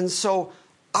 And so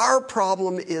our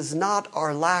problem is not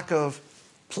our lack of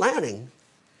planning.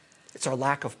 It's our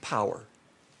lack of power.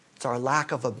 It's our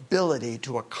lack of ability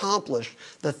to accomplish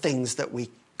the things that we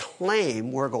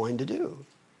claim we're going to do.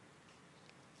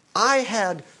 I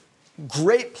had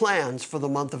great plans for the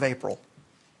month of April.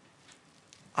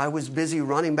 I was busy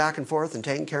running back and forth and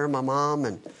taking care of my mom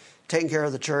and taking care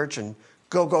of the church and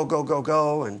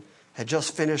go, and had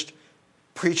just finished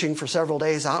preaching for several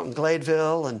days out in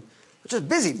Gladeville and just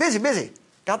busy.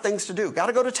 Got things to do. Got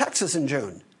to go to Texas in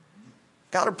June.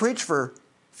 Got to preach for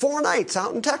 4 nights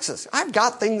out in Texas. I've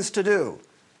got things to do.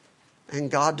 And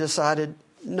God decided,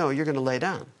 no, you're going to lay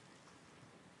down.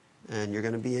 And you're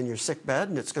going to be in your sick bed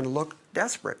and it's going to look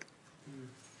desperate.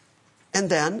 And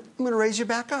then I'm going to raise you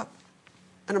back up.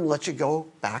 And I'm going to let you go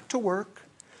back to work.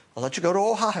 I'll let you go to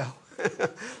Ohio.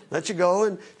 Let you go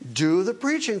and do the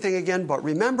preaching thing again. But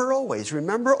remember always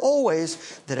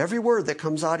that every word that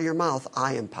comes out of your mouth,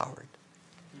 I empowered.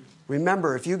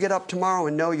 Remember, if you get up tomorrow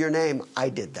and know your name, I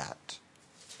did that.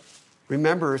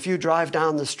 Remember, if you drive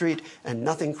down the street and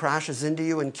nothing crashes into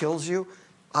you and kills you,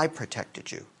 I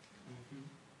protected you.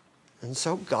 And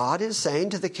so God is saying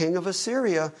to the king of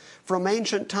Assyria, from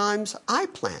ancient times, I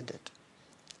planned it.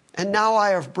 And now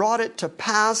I have brought it to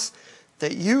pass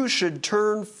that you should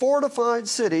turn fortified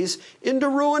cities into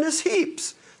ruinous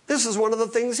heaps. This is one of the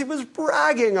things he was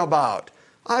bragging about.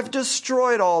 I've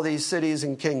destroyed all these cities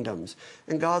and kingdoms.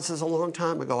 And God says, a long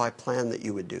time ago, I planned that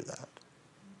you would do that.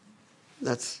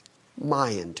 That's my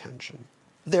intention.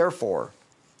 Therefore,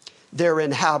 their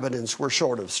inhabitants were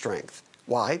short of strength.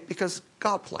 Why? Because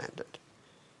God planned it.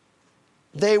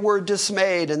 They were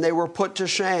dismayed and they were put to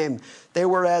shame. They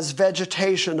were as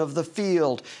vegetation of the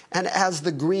field and as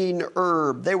the green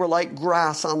herb. They were like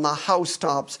grass on the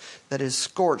housetops that is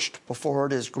scorched before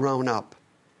it is grown up.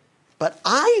 But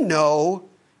I know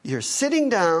you're sitting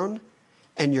down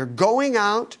and you're going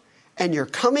out and you're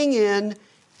coming in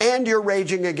and you're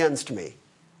raging against me.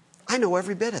 I know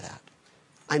every bit of that.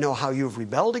 I know how you've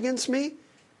rebelled against me.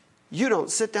 You don't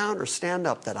sit down or stand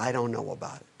up that I don't know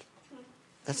about it.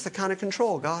 That's the kind of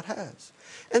control God has.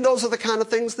 And those are the kind of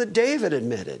things that David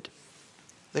admitted,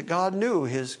 that God knew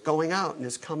his going out and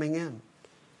his coming in.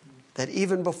 That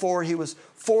even before he was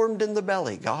formed in the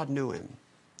belly, God knew him.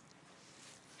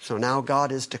 So now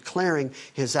God is declaring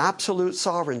his absolute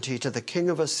sovereignty to the king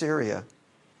of Assyria.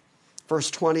 Verse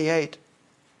 28,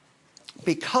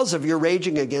 because of your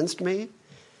raging against me,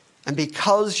 and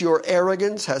because your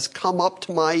arrogance has come up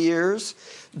to my ears,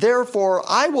 therefore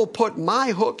I will put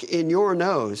my hook in your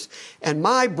nose and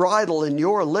my bridle in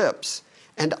your lips,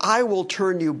 and I will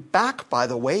turn you back by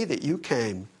the way that you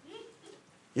came.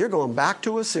 You're going back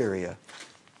to Assyria,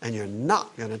 and you're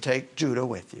not going to take Judah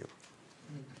with you.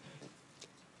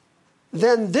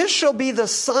 Then this shall be the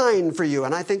sign for you,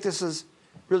 and I think this is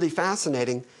really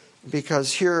fascinating.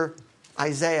 because here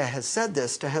Isaiah has said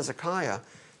this to Hezekiah,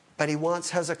 but he wants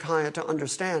Hezekiah to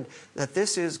understand that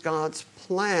this is God's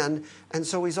plan, and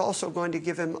so he's also going to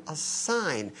give him a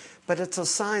sign, but it's a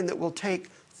sign that will take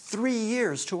 3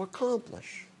 years to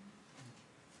accomplish.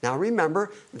 Now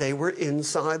remember, they were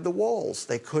inside the walls.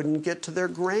 They couldn't get to their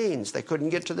grains. They couldn't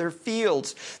get to their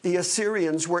fields. The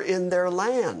Assyrians were in their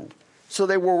land. So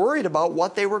they were worried about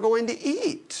what they were going to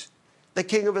eat. The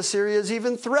king of Assyria is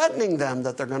even threatening them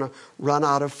that they're going to run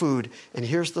out of food. And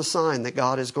here's the sign that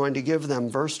God is going to give them.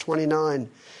 Verse 29,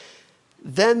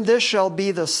 "Then this shall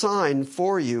be the sign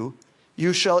for you.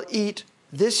 You shall eat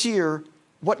this year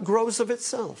what grows of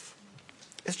itself."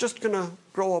 It's just going to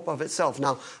grow up of itself.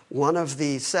 Now, one of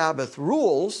the Sabbath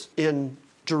rules in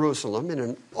Jerusalem and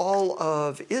in all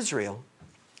of Israel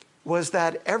was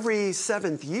that every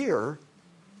 7th year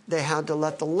they had to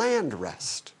let the land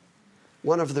rest.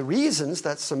 One of the reasons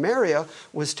that Samaria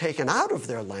was taken out of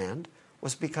their land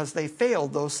was because they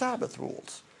failed those Sabbath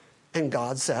rules. And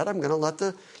God said, I'm going to let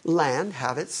the land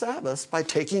have its Sabbaths by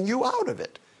taking you out of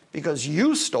it, because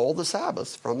you stole the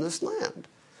Sabbaths from this land.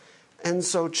 And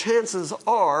so chances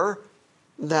are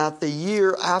that the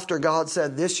year after God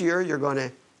said, this year you're going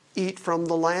to eat from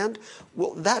the land,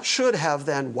 well, that should have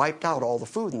then wiped out all the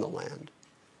food in the land.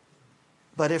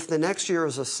 But if the next year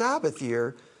is a Sabbath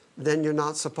year, then you're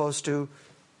not supposed to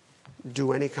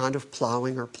do any kind of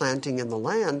plowing or planting in the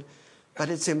land, but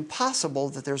it's impossible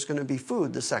that there's going to be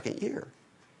food the second year.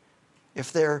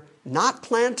 If they're not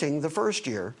planting the first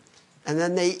year, and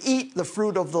then they eat the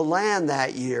fruit of the land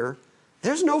that year,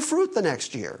 there's no fruit the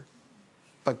next year.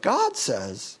 But God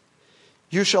says,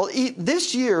 you shall eat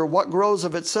this year what grows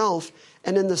of itself,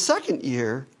 and in the second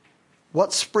year,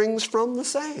 what springs from the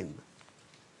same.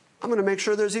 I'm going to make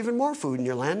sure there's even more food in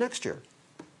your land next year.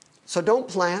 So don't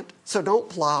plant, so don't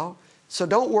plow, so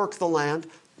don't work the land.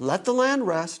 Let the land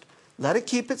rest. Let it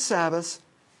keep its Sabbaths.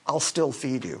 I'll still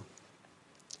feed you.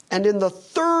 And in the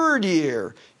third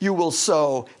year, you will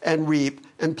sow and reap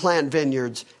and plant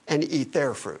vineyards and eat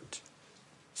their fruit.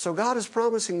 So God is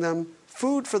promising them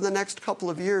food for the next couple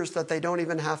of years that they don't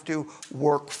even have to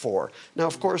work for. Now,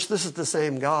 of course, this is the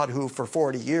same God who for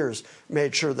 40 years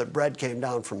made sure that bread came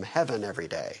down from heaven every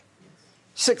day,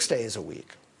 6 days a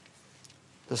week.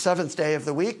 The 7th day of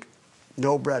the week,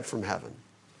 no bread from heaven.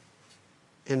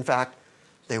 In fact,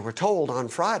 they were told on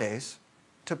Fridays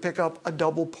to pick up a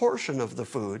double portion of the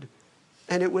food,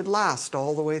 and it would last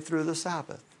all the way through the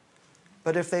Sabbath.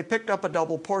 But if they picked up a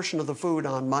double portion of the food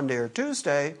on Monday or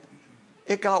Tuesday,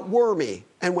 it got wormy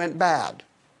and went bad.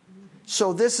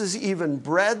 So this is even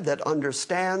bread that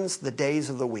understands the days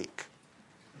of the week.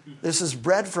 This is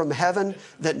bread from heaven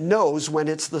that knows when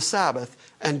it's the Sabbath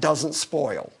and doesn't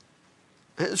spoil.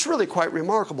 It's really quite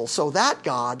remarkable. So that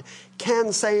God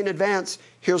can say in advance,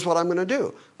 here's what I'm going to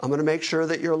do. I'm going to make sure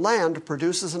that your land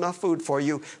produces enough food for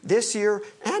you this year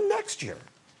and next year.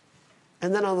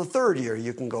 And then on the third year,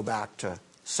 you can go back to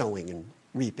sowing and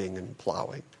reaping and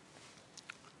plowing.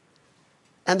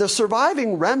 And the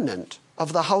surviving remnant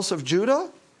of the house of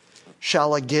Judah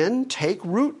shall again take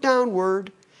root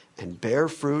downward and bear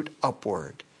fruit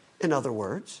upward. In other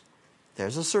words,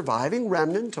 there's a surviving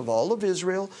remnant of all of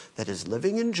Israel that is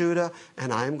living in Judah,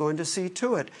 and I am going to see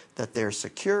to it that they're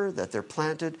secure, that they're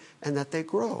planted, and that they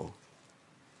grow.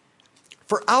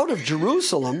 For out of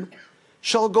Jerusalem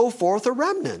shall go forth a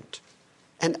remnant,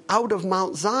 and out of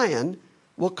Mount Zion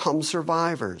will come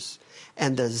survivors,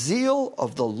 and the zeal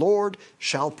of the Lord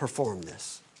shall perform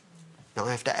this. Now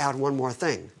I have to add one more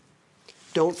thing.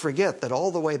 Don't forget that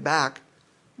all the way back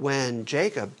when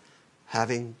Jacob,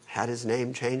 having had his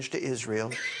name changed to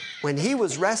Israel, when he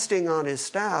was resting on his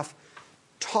staff,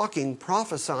 talking,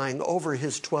 prophesying over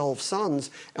his 12 sons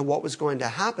and what was going to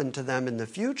happen to them in the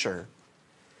future,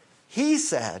 he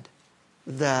said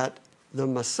that the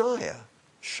Messiah,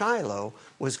 Shiloh,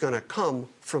 was going to come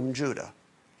from Judah.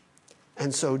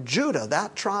 And so Judah,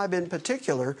 that tribe in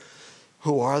particular,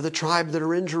 who are the tribe that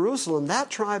are in Jerusalem, that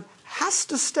tribe has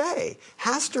to stay,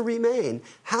 has to remain,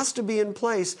 has to be in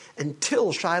place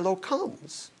until Shiloh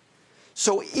comes.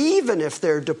 So even if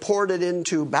they're deported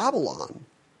into Babylon,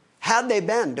 had they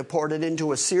been deported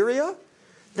into Assyria,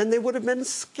 then they would have been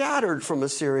scattered from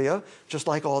Assyria, just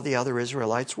like all the other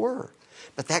Israelites were.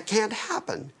 But that can't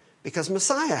happen because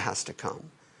Messiah has to come.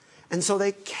 And so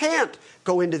they can't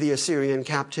go into the Assyrian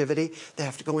captivity. They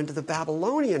have to go into the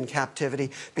Babylonian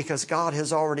captivity because God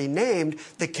has already named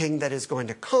the king that is going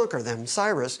to conquer them,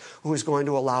 Cyrus, who is going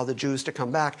to allow the Jews to come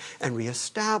back and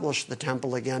reestablish the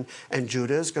temple again. And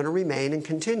Judah is going to remain and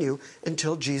continue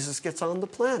until Jesus gets on the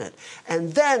planet.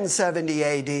 And then 70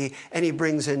 AD, and he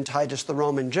brings in Titus the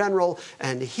Roman general,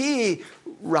 and he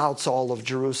routs all of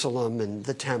Jerusalem and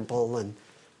the temple, and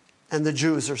the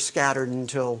Jews are scattered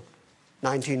until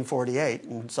 1948,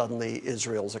 and suddenly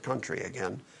Israel's a country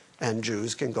again, and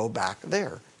Jews can go back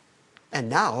there. And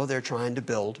now they're trying to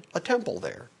build a temple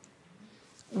there,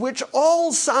 which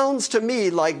all sounds to me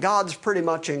like God's pretty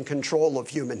much in control of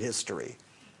human history.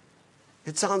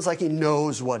 It sounds like he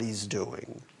knows what he's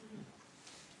doing.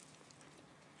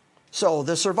 So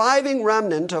the surviving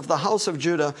remnant of the house of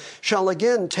Judah shall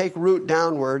again take root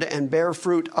downward and bear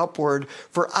fruit upward,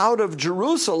 for out of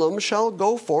Jerusalem shall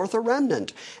go forth a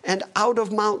remnant, and out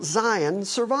of Mount Zion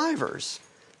survivors.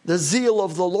 The zeal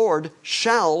of the Lord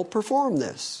shall perform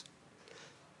this.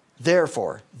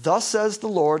 Therefore, thus says the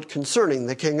Lord concerning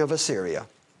the king of Assyria,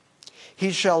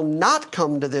 he shall not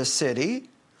come to this city,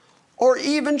 or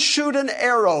even shoot an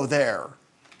arrow there.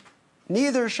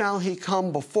 Neither shall he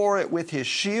come before it with his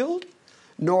shield,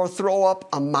 nor throw up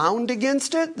a mound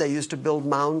against it. They used to build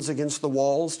mounds against the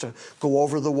walls to go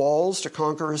over the walls to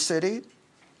conquer a city.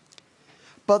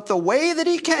 But the way that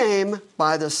he came,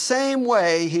 by the same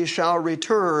way he shall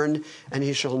return, and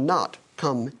he shall not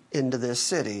come into this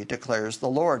city, declares the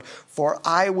Lord. For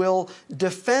I will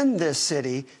defend this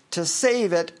city to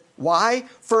save it. Why?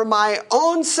 For my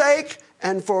own sake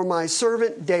and for my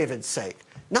servant David's sake.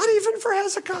 Not even for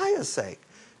Hezekiah's sake,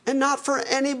 and not for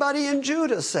anybody in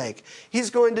Judah's sake. He's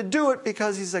going to do it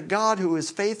because he's a God who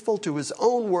is faithful to his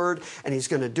own word, and he's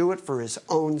going to do it for his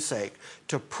own sake,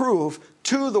 to prove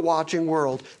to the watching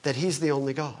world that he's the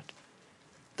only God.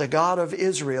 The God of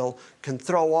Israel can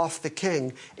throw off the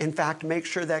king. In fact, make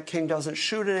sure that king doesn't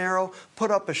shoot an arrow,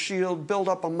 put up a shield, build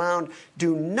up a mound,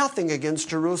 do nothing against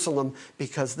Jerusalem,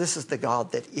 because this is the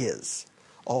God that is.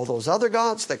 All those other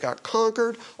gods that got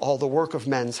conquered, all the work of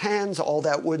men's hands, all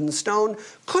that wood and stone,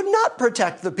 could not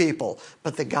protect the people.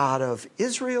 But the God of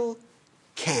Israel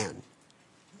can.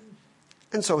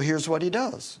 And so here's what he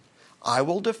does. I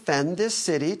will defend this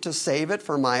city to save it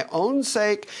for my own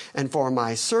sake and for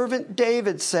my servant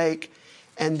David's sake.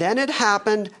 And then it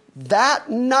happened that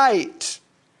night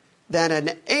that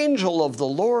an angel of the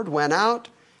Lord went out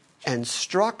and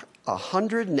struck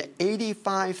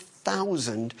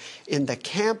 185,000 in the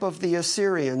camp of the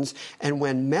Assyrians. And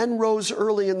when men rose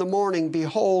early in the morning,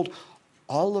 behold,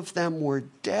 all of them were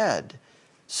dead.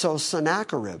 So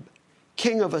Sennacherib,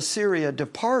 king of Assyria,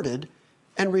 departed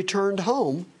and returned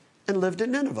home and lived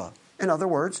in Nineveh. In other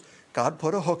words, God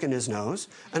put a hook in his nose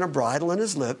and a bridle in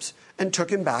his lips and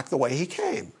took him back the way he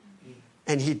came.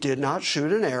 And he did not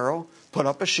shoot an arrow, put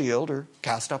up a shield, or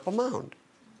cast up a mound.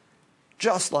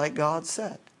 Just like God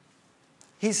said.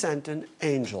 He sent an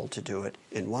angel to do it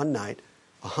in one night,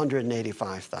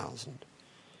 185,000.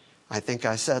 I think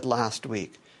I said last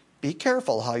week, be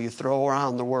careful how you throw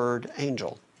around the word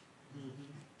angel.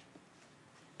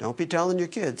 Don't be telling your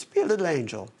kids, be a little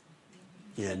angel.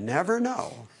 You never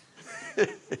know.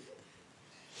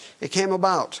 It came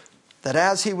about that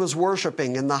as he was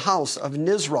worshiping in the house of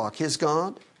Nisroch, his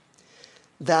god,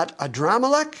 that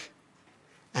Adramelech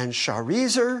and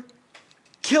Sharezer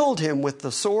killed him with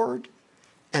the sword,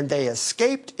 and they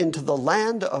escaped into the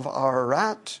land of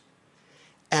Ararat,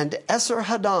 and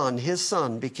Esarhaddon, his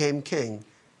son, became king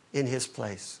in his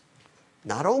place.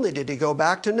 Not only did he go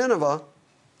back to Nineveh,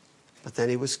 but then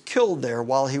he was killed there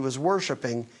while he was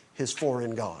worshiping his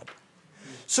foreign god.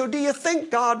 So do you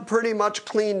think God pretty much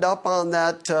cleaned up on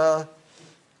that,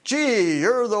 gee,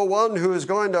 you're the one who is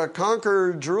going to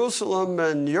conquer Jerusalem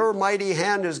and your mighty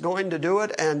hand is going to do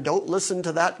it, and don't listen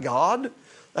to that God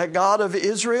of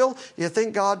Israel? You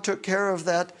think God took care of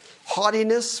that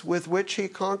haughtiness with which he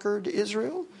conquered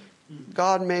Israel?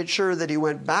 God made sure that he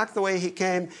went back the way he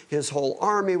came, his whole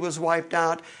army was wiped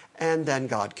out, and then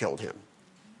God killed him.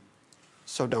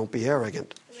 So don't be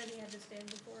arrogant. And then he had to stand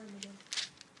before him again.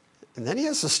 And then he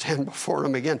has to stand before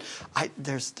him again.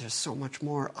 There's so much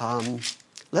more.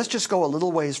 Let's just go a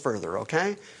little ways further,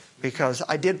 okay? Because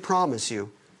I did promise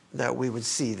you that we would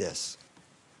see this.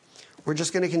 We're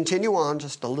just going to continue on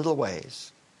just a little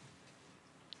ways.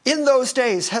 In those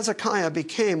days, Hezekiah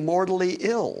became mortally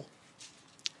ill.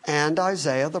 And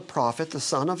Isaiah the prophet, the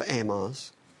son of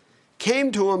Amoz,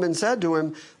 came to him and said to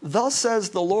him, thus says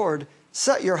the Lord,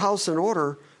 set your house in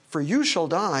order, for you shall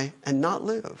die and not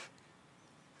live.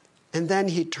 And then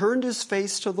he turned his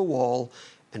face to the wall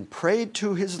and prayed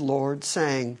to his Lord,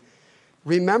 saying,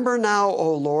 remember now,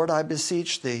 O Lord, I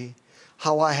beseech thee,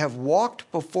 how I have walked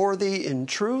before thee in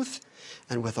truth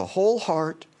and with a whole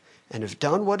heart, and have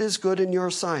done what is good in your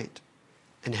sight.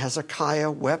 And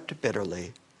Hezekiah wept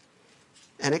bitterly.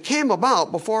 And it came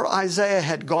about, before Isaiah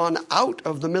had gone out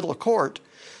of the middle court,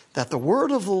 that the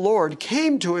word of the Lord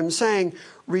came to him, saying,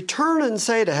 return and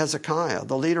say to Hezekiah,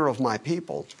 the leader of my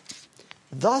people,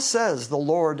 Thus says the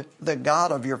Lord, the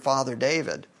God of your father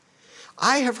David,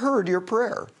 I have heard your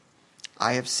prayer.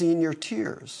 I have seen your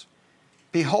tears.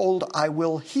 Behold, I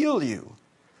will heal you.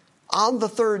 On the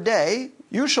third day,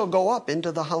 you shall go up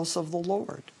into the house of the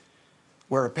Lord,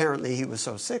 where apparently he was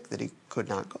so sick that he could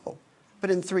not go.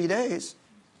 But in 3 days,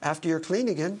 after you're clean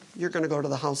again, you're going to go to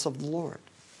the house of the Lord.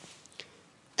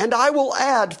 And I will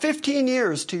add 15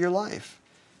 years to your life,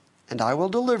 and I will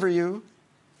deliver you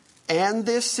and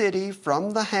this city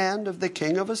from the hand of the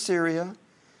king of Assyria.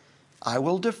 I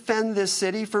will defend this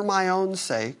city for my own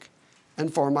sake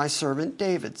and for my servant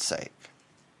David's sake.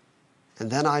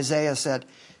 And then Isaiah said,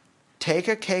 take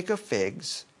a cake of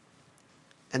figs.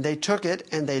 And they took it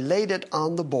and they laid it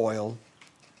on the boil,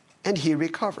 and he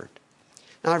recovered.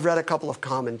 Now, I've read a couple of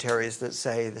commentaries that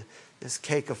say that this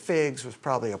cake of figs was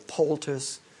probably a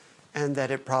poultice and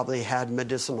that it probably had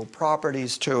medicinal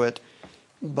properties to it,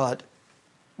 but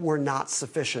were not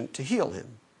sufficient to heal him.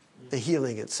 The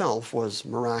healing itself was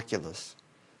miraculous.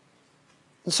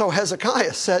 And so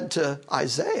Hezekiah said to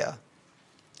Isaiah,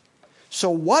 so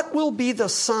what will be the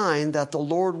sign that the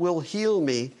Lord will heal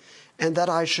me and that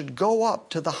I should go up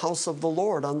to the house of the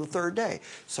Lord on the third day?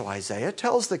 So Isaiah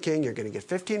tells the king, you're going to get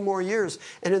 15 more years,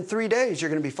 and in 3 days you're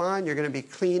going to be fine, you're going to be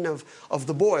clean of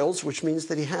the boils, which means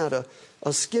that he had a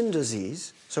skin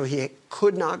disease, so he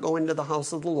could not go into the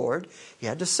house of the Lord. He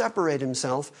had to separate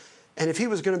himself, and if he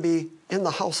was going to be in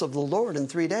the house of the Lord in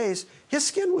 3 days, his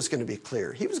skin was going to be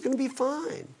clear. He was going to be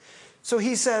fine. So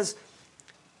he says,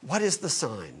 what is the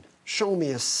sign? Show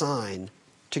me a sign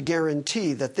to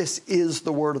guarantee that this is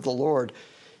the word of the Lord.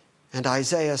 And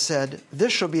Isaiah said,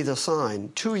 this shall be the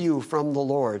sign to you from the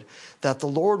Lord, that the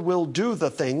Lord will do the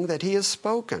thing that he has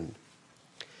spoken.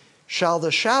 Shall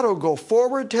the shadow go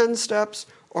forward 10 steps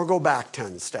or go back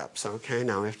 10 steps? Okay,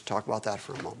 now we have to talk about that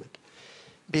for a moment.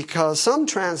 Because some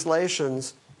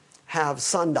translations have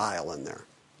sundial in there,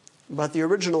 but the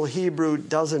original Hebrew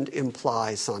doesn't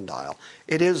imply sundial.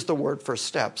 It is the word for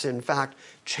steps. In fact,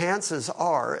 chances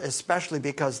are, especially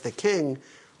because the king,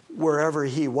 wherever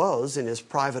he was in his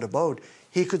private abode,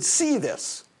 he could see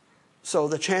this. So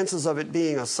the chances of it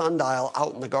being a sundial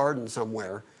out in the garden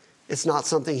somewhere, it's not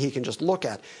something he can just look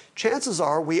at. Chances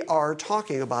are we are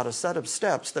talking about a set of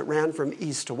steps that ran from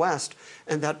east to west,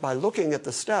 and that by looking at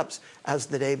the steps, as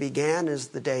the day began, as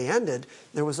the day ended,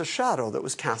 there was a shadow that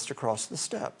was cast across the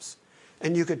steps.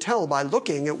 And you could tell by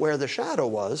looking at where the shadow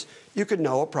was, you could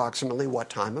know approximately what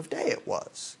time of day it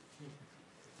was.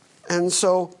 And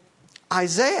so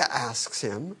Isaiah asks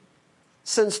him,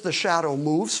 since the shadow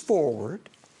moves forward,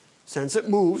 since it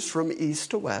moves from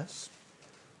east to west,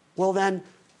 well then,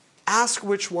 ask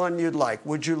which one you'd like.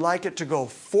 Would you like it to go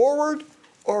forward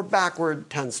or backward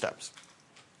 10 steps?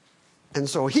 And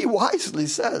so he wisely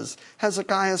says,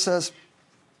 Hezekiah says,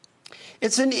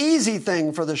 it's an easy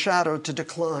thing for the shadow to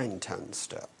decline 10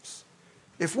 steps.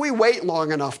 If we wait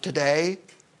long enough today,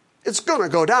 it's going to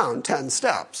go down 10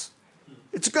 steps.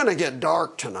 It's going to get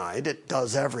dark tonight. It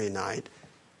does every night.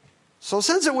 So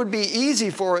since it would be easy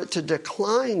for it to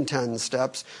decline 10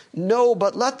 steps, no,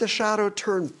 but let the shadow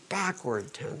turn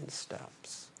backward 10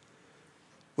 steps,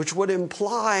 which would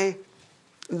imply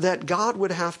that God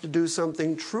would have to do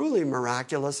something truly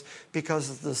miraculous,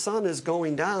 because if the sun is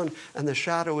going down and the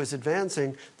shadow is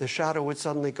advancing, the shadow would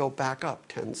suddenly go back up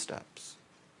 10 steps.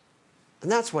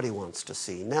 And that's what he wants to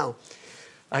see. Now,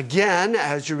 again,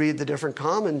 as you read the different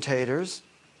commentators,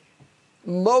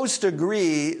 most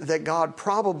agree that God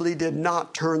probably did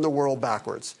not turn the world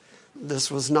backwards. This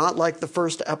was not like the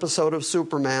first episode of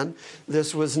Superman.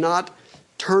 This was not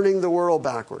turning the world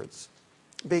backwards,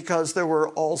 because there were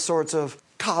all sorts of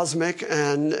cosmic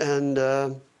and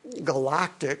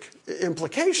galactic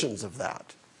implications of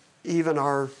that. Even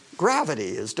our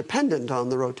gravity is dependent on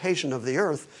the rotation of the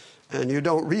Earth, and you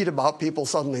don't read about people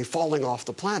suddenly falling off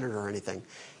the planet or anything.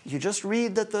 You just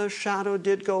read that the shadow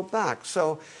did go back.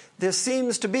 So this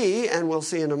seems to be, and we'll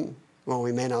see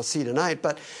we may not see tonight,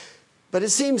 but it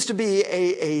seems to be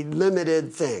a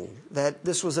limited thing, that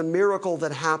this was a miracle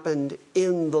that happened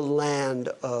in the land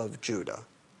of Judah,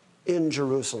 in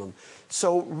Jerusalem.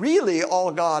 So really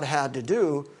all God had to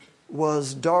do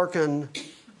was darken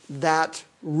that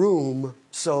room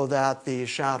so that the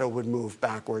shadow would move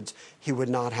backwards. He would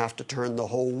not have to turn the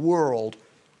whole world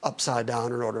upside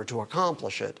down in order to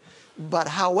accomplish it. But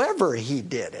however he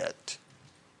did it,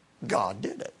 God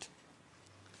did it.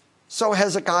 So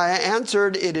Hezekiah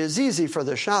answered, it is easy for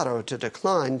the shadow to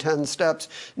decline 10 steps.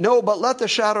 No, but let the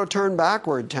shadow turn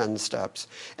backward 10 steps.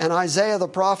 And Isaiah the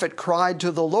prophet cried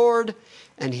to the Lord,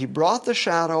 and he brought the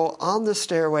shadow on the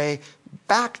stairway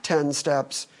back 10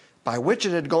 steps, by which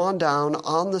it had gone down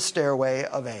on the stairway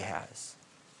of Ahaz.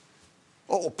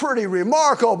 Oh, pretty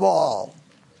remarkable.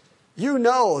 You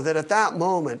know that at that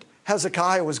moment,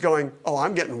 Hezekiah was going, oh,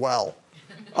 I'm getting well.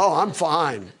 Oh, I'm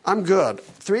fine. I'm good.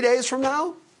 3 days from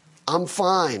now, I'm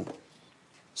fine.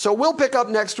 So we'll pick up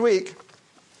next week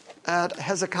at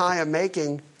Hezekiah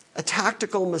making a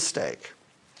tactical mistake.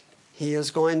 He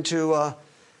is going to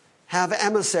have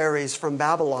emissaries from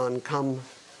Babylon come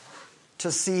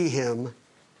to see him,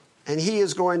 and he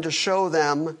is going to show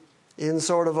them in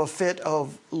sort of a fit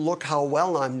of, look how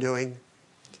well I'm doing.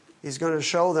 He's going to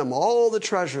show them all the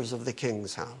treasures of the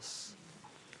king's house.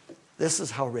 This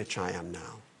is how rich I am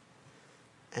now.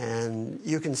 And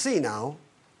you can see now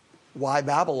why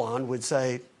Babylon would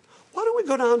say, why don't we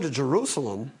go down to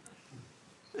Jerusalem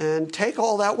and take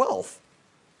all that wealth?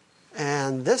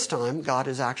 And this time, God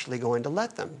is actually going to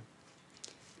let them.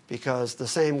 Because the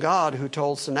same God who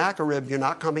told Sennacherib, you're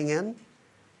not coming in,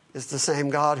 is the same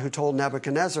God who told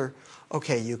Nebuchadnezzar,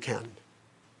 okay, you can.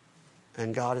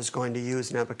 And God is going to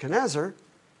use Nebuchadnezzar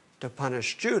to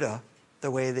punish Judah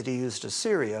the way that he used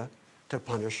Assyria to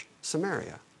punish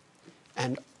Samaria.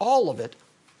 And all of it,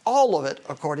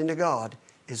 according to God,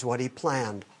 is what he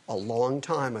planned a long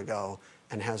time ago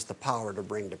and has the power to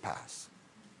bring to pass.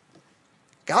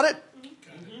 Got it?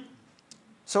 Mm-hmm.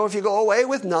 So if you go away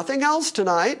with nothing else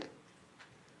tonight,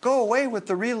 go away with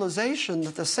the realization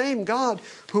that the same God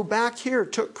who back here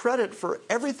took credit for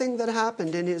everything that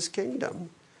happened in his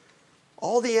kingdom,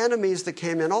 all the enemies that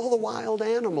came in, all the wild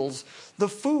animals, the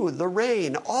food, the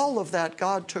rain, all of that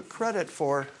God took credit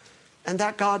for, and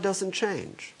that God doesn't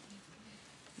change.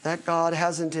 That God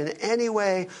hasn't in any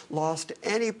way lost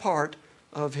any part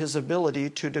of his ability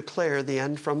to declare the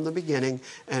end from the beginning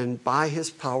and by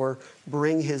his power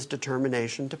bring his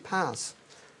determination to pass.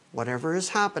 Whatever is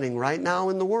happening right now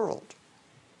in the world,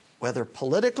 whether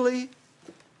politically,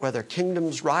 whether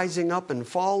kingdoms rising up and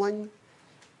falling,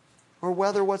 or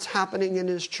whether what's happening in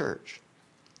his church,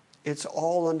 it's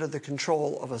all under the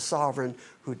control of a sovereign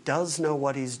who does know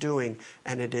what he's doing,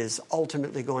 and it is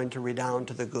ultimately going to redound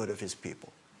to the good of his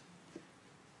people.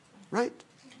 Right?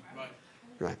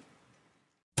 Right.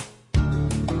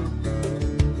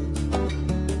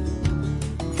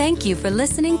 Thank you for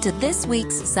listening to this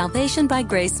week's Salvation by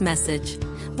Grace message.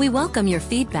 We welcome your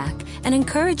feedback and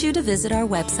encourage you to visit our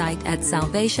website at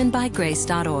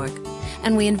salvationbygrace.org.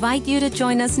 And we invite you to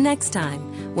join us next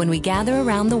time when we gather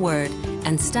around the Word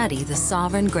and study the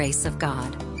sovereign grace of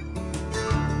God.